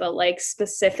enough, but like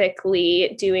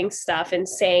specifically doing stuff and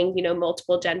saying,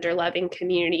 multiple gender loving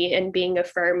community and being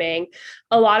affirming.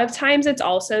 A lot of times it's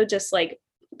also just like,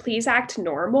 please act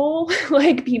normal.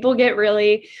 Like people get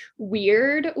really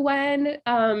weird when,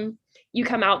 you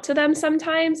come out to them.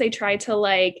 Sometimes they try to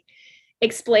like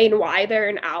explain why they're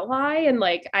an ally, and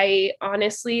like I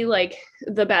honestly, like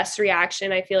the best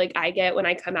reaction I feel like I get when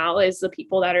I come out is the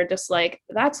people that are just like,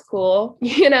 that's cool,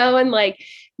 and like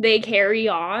they carry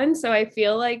on. So I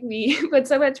feel like we put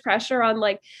so much pressure on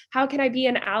like, how can I be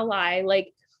an ally?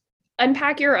 Like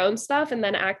unpack your own stuff and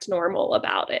then act normal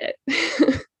about it.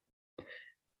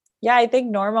 Yeah, I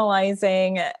think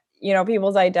normalizing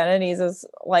people's identities is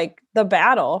like the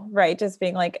battle, right? Just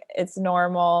being like, it's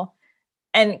normal.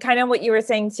 And kind of what you were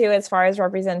saying too, as far as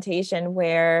representation,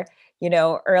 where,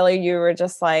 earlier you were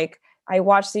just like, I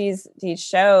watch these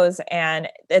shows and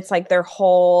it's like their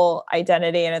whole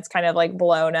identity and it's kind of like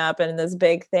blown up in this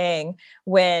big thing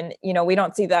when, we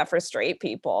don't see that for straight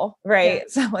people. Right.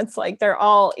 Yeah. So it's like, they're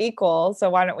all equal.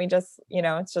 So why don't we just,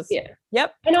 it's just, yeah.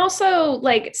 Yep. And also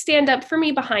like stand up for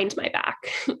me behind my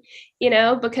back,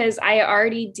 because I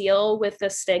already deal with the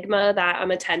stigma that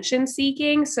I'm attention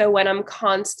seeking. So when I'm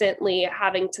constantly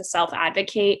having to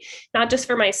self-advocate, not just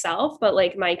for myself, but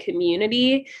like my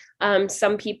community,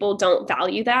 some people don't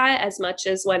value that as much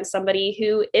as when somebody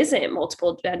who isn't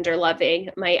multiple gender loving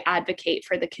might advocate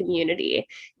for the community,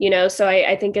 so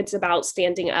I think it's about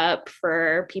standing up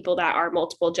for people that are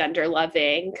multiple gender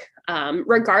loving,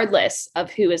 regardless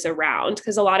of who is around.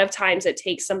 Because a lot of times it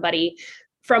takes somebody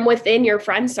from within your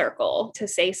friend circle to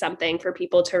say something for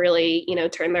people to really,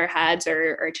 turn their heads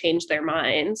or change their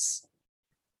minds.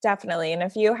 Definitely. And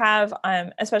if you have,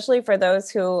 especially for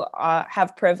those who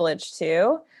have privilege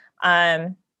too,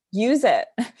 use it.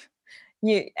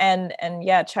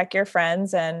 Check your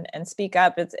friends and speak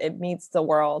up. It meets the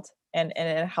world and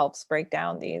it helps break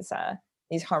down these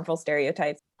harmful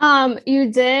stereotypes.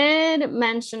 You did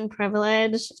mention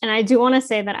privilege, and I do want to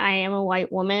say that I am a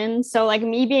white woman. So like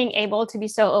me being able to be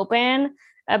so open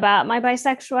about my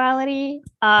bisexuality,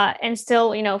 and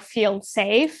still, feel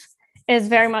safe is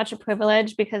very much a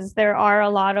privilege, because there are a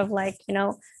lot of like,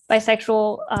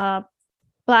 bisexual,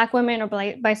 Black women or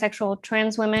bisexual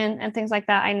trans women and things like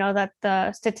that. I know that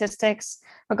the statistics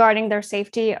regarding their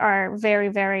safety are very,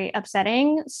 very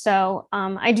upsetting. So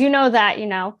I do know that,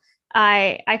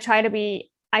 I try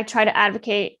to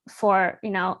advocate for,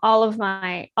 all of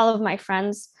my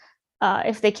friends,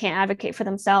 if they can't advocate for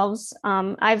themselves.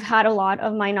 I've had a lot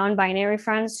of my non-binary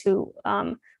friends who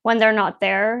when they're not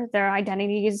there, their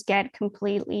identities get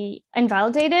completely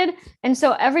invalidated. And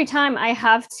so every time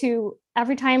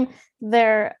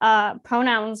their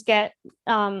pronouns get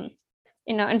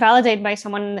invalidated by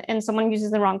someone and someone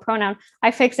uses the wrong pronoun,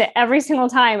 I fix it every single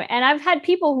time. And I've had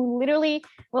people who literally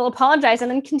will apologize and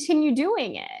then continue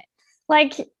doing it.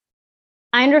 Like,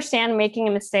 I understand making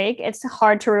a mistake. It's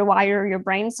hard to rewire your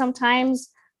brain sometimes,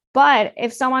 but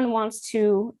if someone wants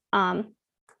to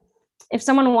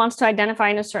identify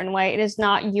in a certain way, it is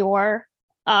not your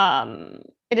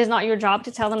job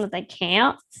to tell them that they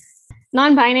can't.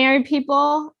 Non-binary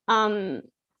people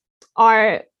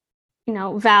are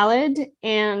valid,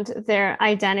 and their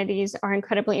identities are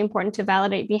incredibly important to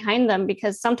validate behind them,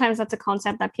 because sometimes that's a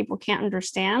concept that people can't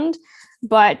understand,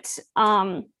 but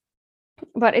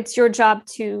it's your job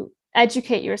to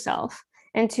educate yourself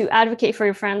and to advocate for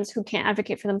your friends who can't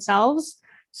advocate for themselves.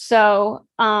 So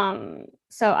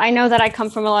I know that I come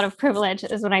from a lot of privilege,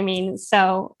 is what I mean.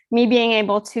 So me being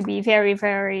able to be very,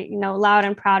 very, loud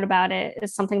and proud about it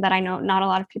is something that I know not a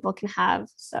lot of people can have.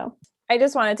 So I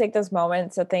just want to take this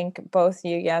moment to thank both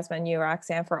you, Yasmin, you,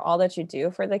 Roxanne, for all that you do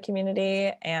for the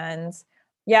community. And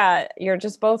yeah, you're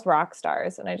just both rock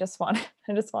stars. And I just wanted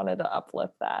to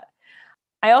uplift that.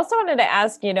 I also wanted to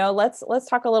ask, let's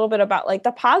talk a little bit about like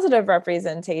the positive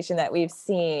representation that we've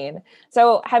seen.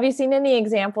 So have you seen any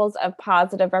examples of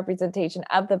positive representation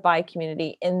of the bi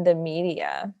community in the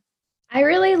media? I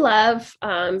really love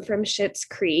from Schitt's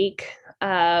Creek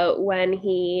when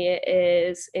he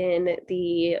is in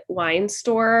the wine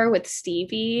store with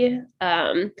Stevie.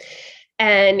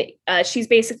 And she's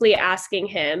basically asking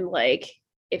him, like,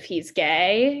 if he's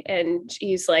gay. And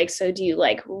he's like, so do you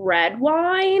like red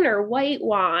wine or white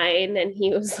wine? And he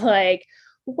was like,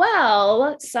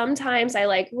 well, sometimes I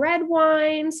like red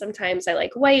wine, sometimes I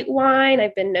like white wine.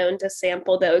 I've been known to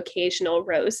sample the occasional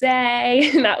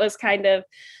rosé. And that was kind of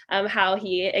how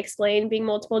he explained being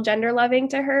multiple gender loving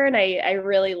to her. And I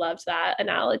really loved that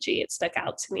analogy. It stuck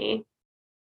out to me.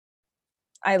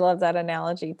 I love that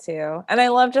analogy too. And I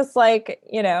love just like,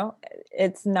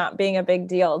 it's not being a big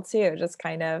deal too. Just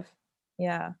kind of,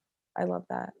 yeah, I love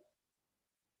that.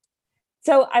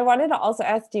 So I wanted to also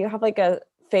ask, do you have like a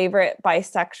favorite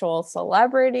bisexual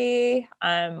celebrity?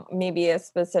 Maybe a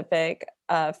specific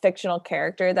fictional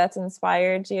character that's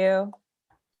inspired you?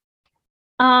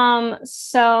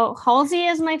 So Halsey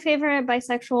is my favorite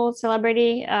bisexual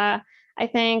celebrity. I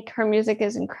think her music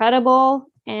is incredible,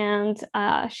 and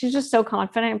she's just so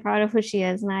confident and proud of who she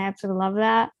is, and I absolutely love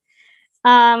that.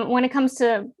 When it comes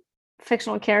to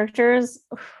fictional characters,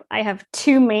 I have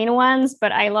two main ones,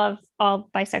 but I love all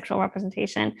bisexual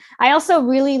representation. I also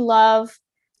really love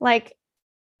like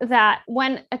that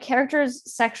when a character's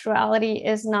sexuality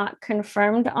is not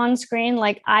confirmed on screen,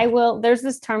 there's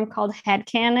this term called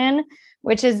headcanon,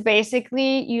 which is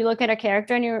basically you look at a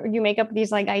character and you make up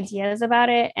these like ideas about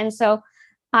it. And so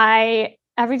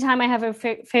every time I have a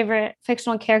favorite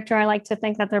fictional character, I like to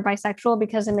think that they're bisexual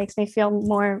because it makes me feel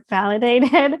more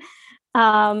validated.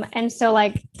 And so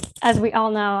like, as we all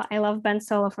know, I love Ben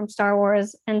Solo from Star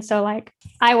Wars. And so like,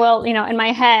 I will, in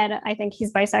my head, I think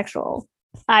he's bisexual.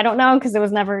 I don't know, because it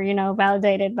was never,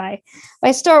 validated by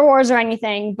Star Wars or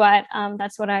anything, but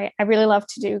that's what I really love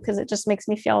to do, because it just makes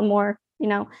me feel more,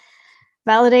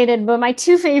 validated. But my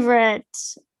two favorite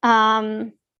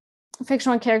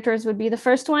fictional characters would be, the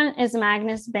first one is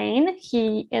Magnus Bane.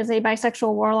 He is a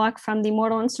bisexual warlock from the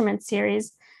Mortal Instruments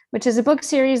series, which is a book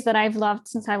series that I've loved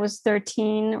since I was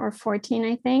 13 or 14,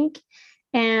 I think.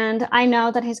 And I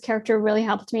know that his character really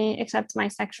helped me accept my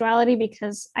sexuality,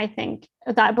 because I think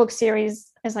that book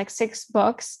series is like 6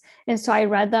 books. And so I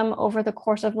read them over the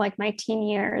course of like my teen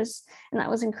years. And that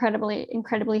was incredibly,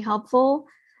 incredibly helpful.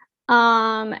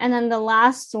 And then the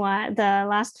last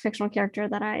fictional character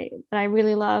that I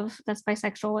really love that's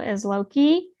bisexual is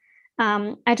Loki.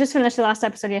 I just finished the last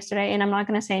episode yesterday, and I'm not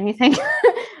going to say anything.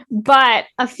 But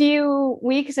a few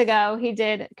weeks ago, he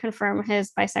did confirm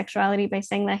his bisexuality by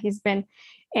saying that he's been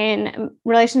in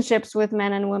relationships with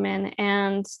men and women.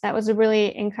 And that was a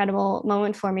really incredible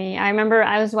moment for me. I remember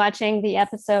I was watching the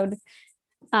episode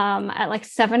at like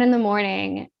 7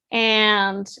 a.m,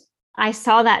 and I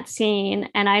saw that scene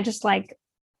and I just like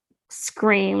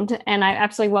screamed, and I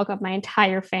absolutely woke up my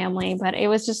entire family. But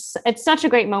it's such a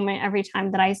great moment every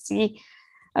time that I see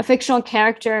a fictional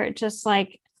character just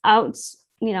like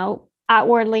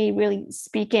outwardly really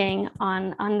speaking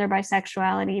on their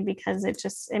bisexuality, because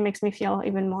it makes me feel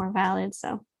even more valid.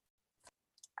 So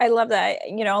I love that.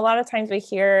 A lot of times we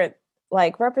hear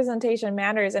like representation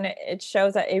matters, and it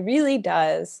shows that it really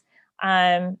does.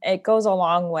 it goes a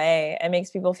long way. It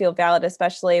makes people feel valid,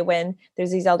 especially when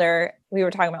there's these we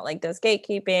were talking about like this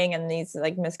gatekeeping and these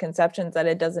like misconceptions that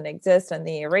it doesn't exist and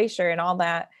the erasure and all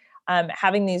that.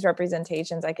 Having these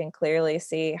representations, I can clearly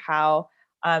see how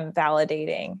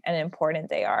validating and important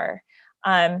they are.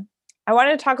 I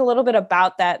wanted to talk a little bit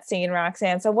about that scene,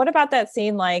 Roxanne. So what about that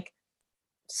scene like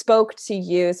spoke to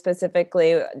you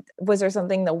specifically? Was there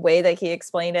something, the way that he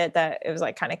explained it, that it was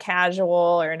like kind of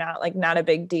casual or not a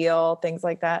big deal, things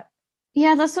like that?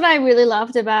 Yeah, that's what I really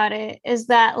loved about it, is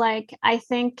that like I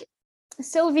think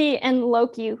Sylvie and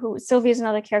Loki, who Sylvie is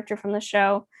another character from the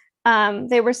show,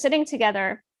 they were sitting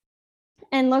together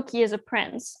and Loki is a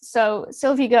prince. So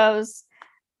Sylvie goes,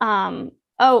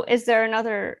 oh, is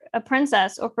there a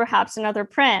princess or perhaps another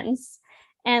prince?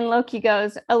 And Loki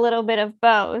goes, a little bit of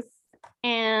both.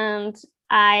 And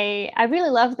I really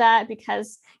love that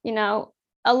because,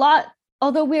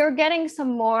 although we are getting some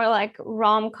more like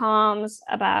rom-coms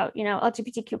about,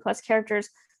 LGBTQ plus characters,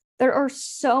 there are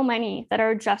so many that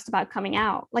are just about coming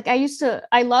out. Like I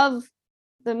love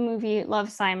the movie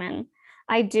Love, Simon.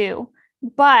 I do.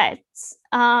 But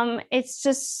it's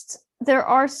just, there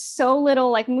are so little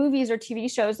like movies or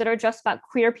TV shows that are just about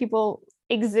queer people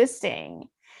existing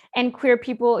and queer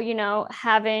people,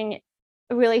 having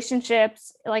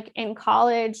relationships like in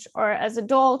college or as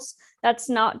adults. That's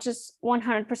not just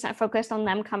 100% focused on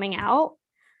them coming out,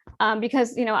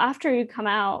 because after you come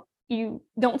out you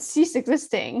don't cease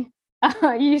existing.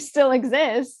 You still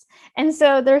exist, and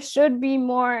so there should be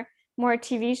more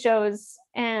TV shows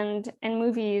and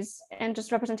movies and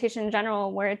just representation in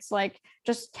general where it's like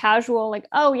just casual, like,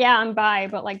 oh yeah, I'm bi,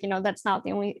 but like, that's not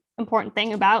the only important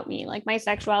thing about me. Like my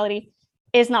sexuality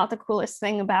is not the coolest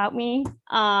thing about me.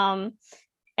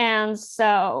 And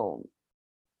so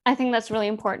I think that's really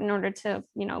important in order to,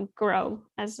 grow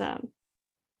as a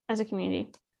community.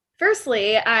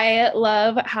 Firstly, I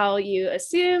love how you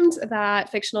assumed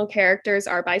that fictional characters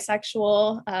are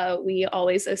bisexual. We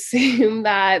always assume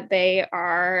that they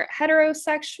are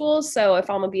heterosexual. So if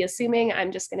I'm going to be assuming,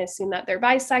 I'm just going to assume that they're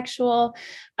bisexual.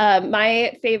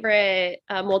 My favorite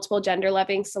multiple gender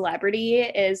loving celebrity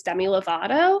is Demi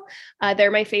Lovato.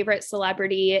 They're my favorite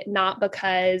celebrity, not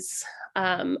because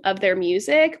of their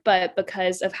music, but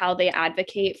because of how they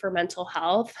advocate for mental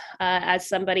health. As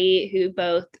somebody who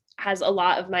both has a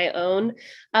lot of my own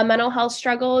mental health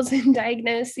struggles and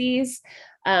diagnoses,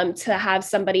 to have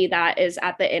somebody that is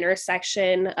at the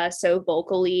intersection so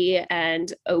vocally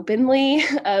and openly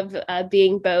of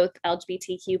being both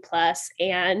LGBTQ plus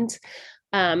and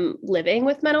living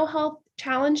with mental health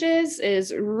challenges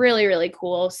is really, really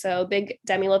cool. So big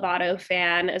Demi Lovato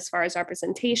fan as far as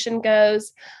representation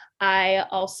goes. I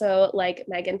also like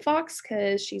Megan Fox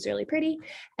because she's really pretty.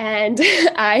 And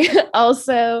I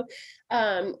also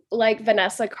like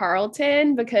Vanessa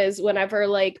Carlton because whenever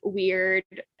like weird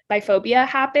biphobia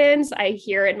happens, I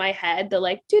hear in my head the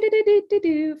like do do do do do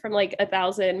do from like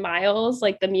 1,000 miles,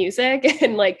 like the music,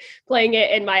 and like playing it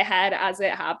in my head as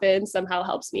it happens somehow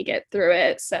helps me get through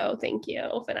it. So thank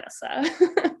you, Vanessa.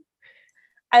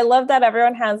 I love that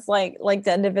everyone has like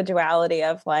the individuality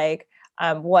of like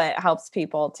what helps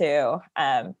people too.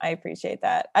 I appreciate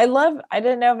that. I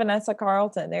didn't know Vanessa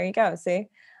Carlton. There you go. See?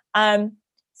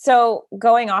 So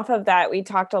going off of that, we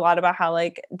talked a lot about how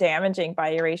like damaging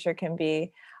bi erasure can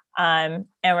be. And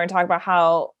we're talking about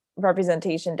how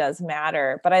representation does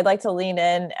matter, but I'd like to lean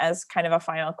in as kind of a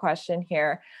final question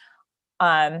here.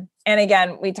 And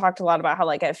again, we talked a lot about how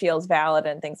like it feels valid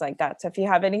and things like that. So if you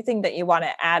have anything that you want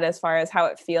to add as far as how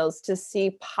it feels to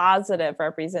see positive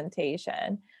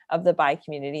representation of the bi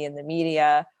community in the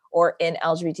media or in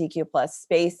LGBTQ plus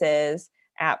spaces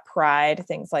at Pride,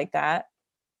 things like that.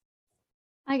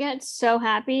 I get so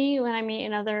happy when I meet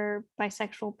another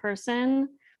bisexual person.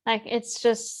 Like, it's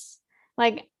just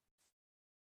like,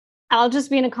 I'll just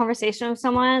be in a conversation with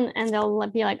someone and they'll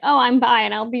be like, oh, I'm bi.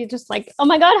 And I'll be just like, oh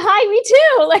my God, hi, me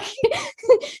too. Like,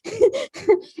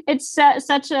 it's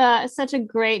such a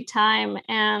great time.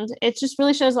 And it just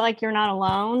really shows that like, you're not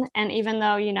alone. And even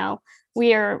though,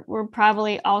 we're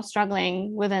probably all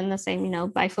struggling within the same,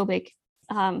 biphobic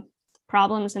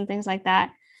problems and things like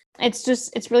that.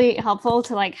 It's really helpful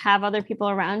to like have other people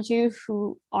around you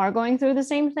who are going through the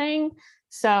same thing.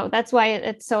 So that's why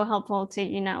it's so helpful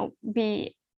to,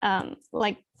 be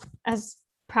like as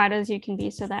proud as you can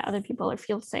be so that other people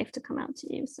feel safe to come out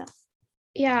to you. So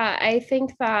yeah, I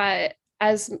think that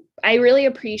as I really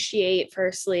appreciate,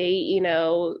 firstly, you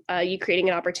creating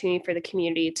an opportunity for the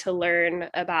community to learn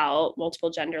about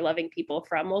multiple gender loving people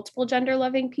from multiple gender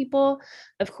loving people.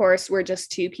 Of course, we're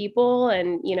just two people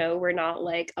and, we're not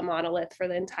like a monolith for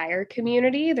the entire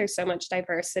community. There's so much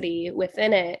diversity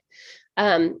within it.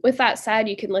 With that said,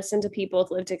 you can listen to people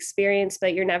with lived experience,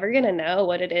 but you're never going to know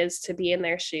what it is to be in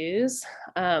their shoes.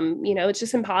 It's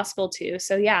just impossible to.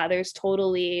 So yeah, there's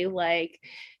totally like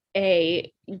a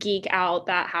geek out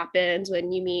that happens when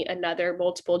you meet another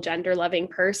multiple gender loving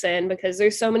person, because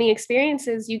there's so many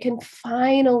experiences you can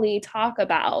finally talk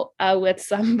about with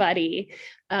somebody.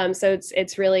 So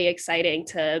it's really exciting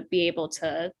to be able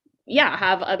to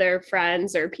have other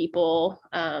friends or people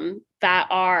that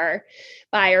are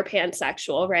bi or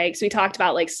pansexual, right? Because we talked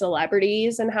about like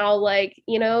celebrities and how like,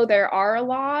 there are a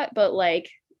lot, but like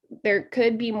there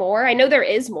could be more. I know there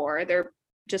is more. They're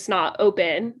just not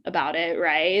open about it,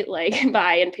 right? Like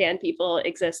bi and pan people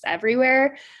exist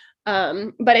everywhere.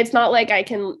 But it's not like I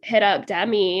can hit up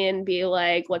Demi and be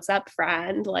like, what's up,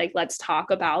 friend? Like, let's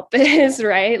talk about this,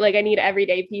 right? Like, I need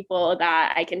everyday people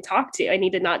that I can talk to. I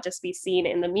need to not just be seen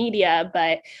in the media,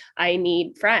 but I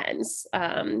need friends,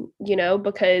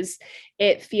 because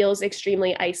it feels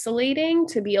extremely isolating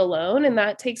to be alone. And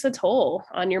that takes a toll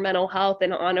on your mental health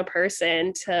and on a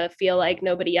person to feel like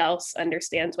nobody else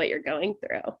understands what you're going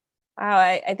through. Wow,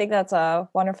 I think that's a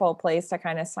wonderful place to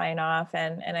kind of sign off.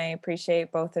 And I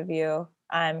appreciate both of you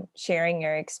sharing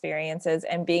your experiences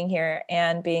and being here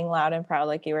and being loud and proud,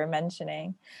 like you were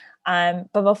mentioning. But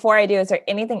before I do, is there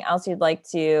anything else you'd like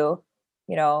to,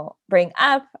 bring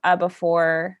up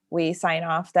before we sign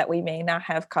off that we may not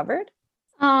have covered?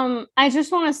 I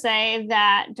just want to say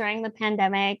that during the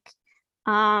pandemic,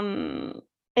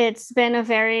 it's been a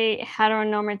very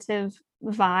heteronormative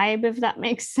vibe, if that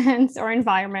makes sense, or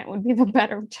environment would be the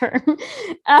better term.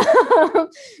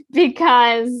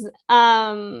 Because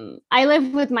I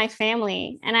live with my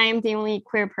family and I am the only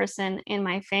queer person in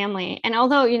my family. And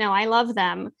although, I love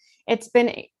them, it's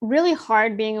been really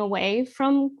hard being away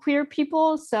from queer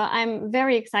people. So I'm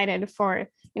very excited for,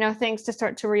 things to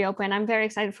start to reopen. I'm very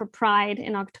excited for Pride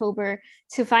in October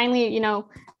to finally,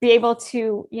 be able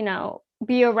to,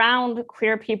 be around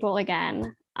queer people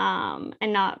again,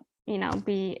 and not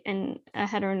be in a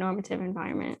heteronormative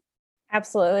environment.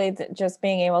 Absolutely. Just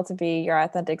being able to be your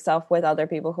authentic self with other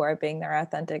people who are being their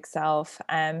authentic self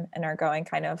and are going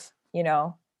kind of,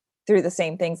 through the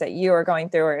same things that you are going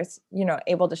through, or is,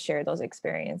 able to share those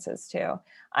experiences too.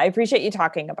 I appreciate you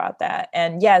talking about that.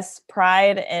 And yes,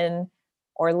 Pride in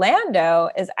Orlando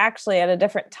is actually at a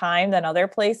different time than other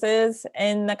places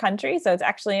in the country. So it's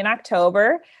actually in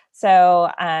October.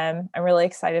 So I'm really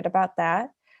excited about that.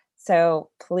 So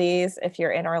please, if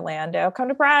you're in Orlando, come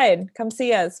to Pride, come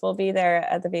see us. We'll be there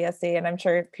at the VSC, and I'm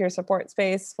sure Peer Support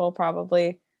Space will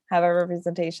probably have a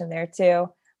representation there too.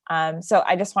 So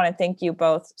I just want to thank you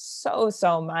both so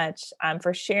much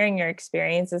for sharing your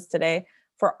experiences today,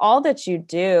 for all that you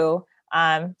do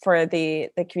for the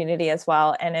community as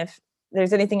well. And if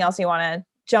there's anything else you want to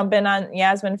jump in on,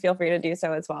 Yasmin, feel free to do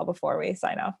so as well before we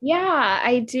sign off. Yeah,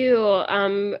 I do.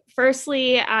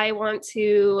 Firstly, I want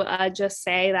to just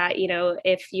say that,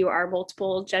 if you are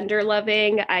multiple gender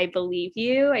loving, I believe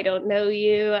you. I don't know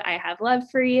you. I have love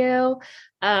for you.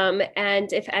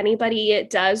 And if anybody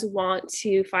does want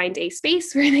to find a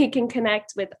space where they can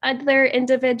connect with other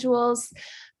individuals,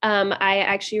 I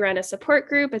actually run a support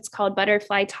group. It's called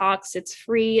Butterfly Talks. It's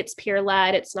free, it's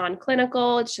peer-led, it's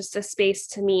non-clinical. It's just a space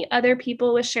to meet other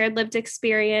people with shared lived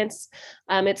experience.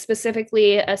 It's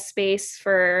specifically a space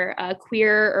for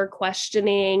queer or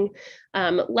questioning,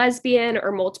 lesbian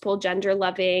or multiple gender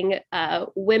loving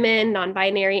women,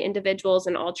 non-binary individuals,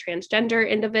 and all transgender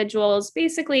individuals,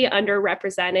 basically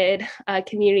underrepresented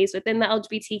communities within the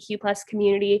LGBTQ plus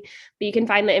community. But you can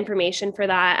find the information for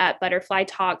that at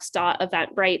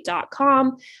butterflytalks.eventbrite.com.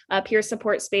 Peer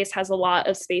Support Space has a lot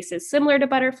of spaces similar to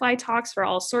Butterfly Talks for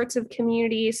all sorts of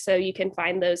communities. So you can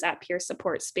find those at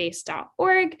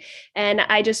peersupportspace.org. And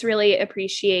I just really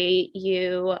appreciate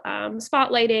you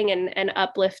spotlighting and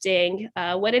uplifting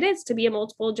what it is to be a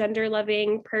multiple gender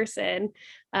loving person.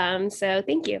 So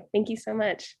thank you. Thank you so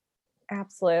much.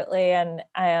 Absolutely. And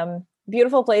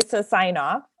beautiful place to sign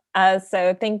off.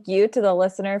 So thank you to the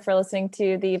listener for listening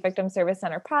to the Victim Service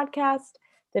Center podcast.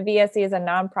 The VSC is a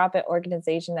nonprofit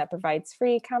organization that provides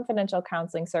free confidential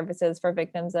counseling services for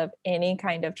victims of any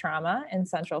kind of trauma in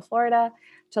Central Florida.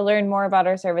 To learn more about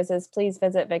our services, please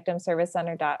visit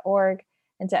victimservicecenter.org.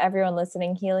 And to everyone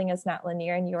listening, healing is not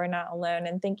linear and you are not alone.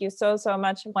 And thank you so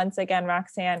much once again,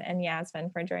 Roxanne and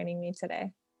Yasmin, for joining me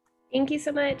today. Thank you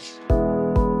so much.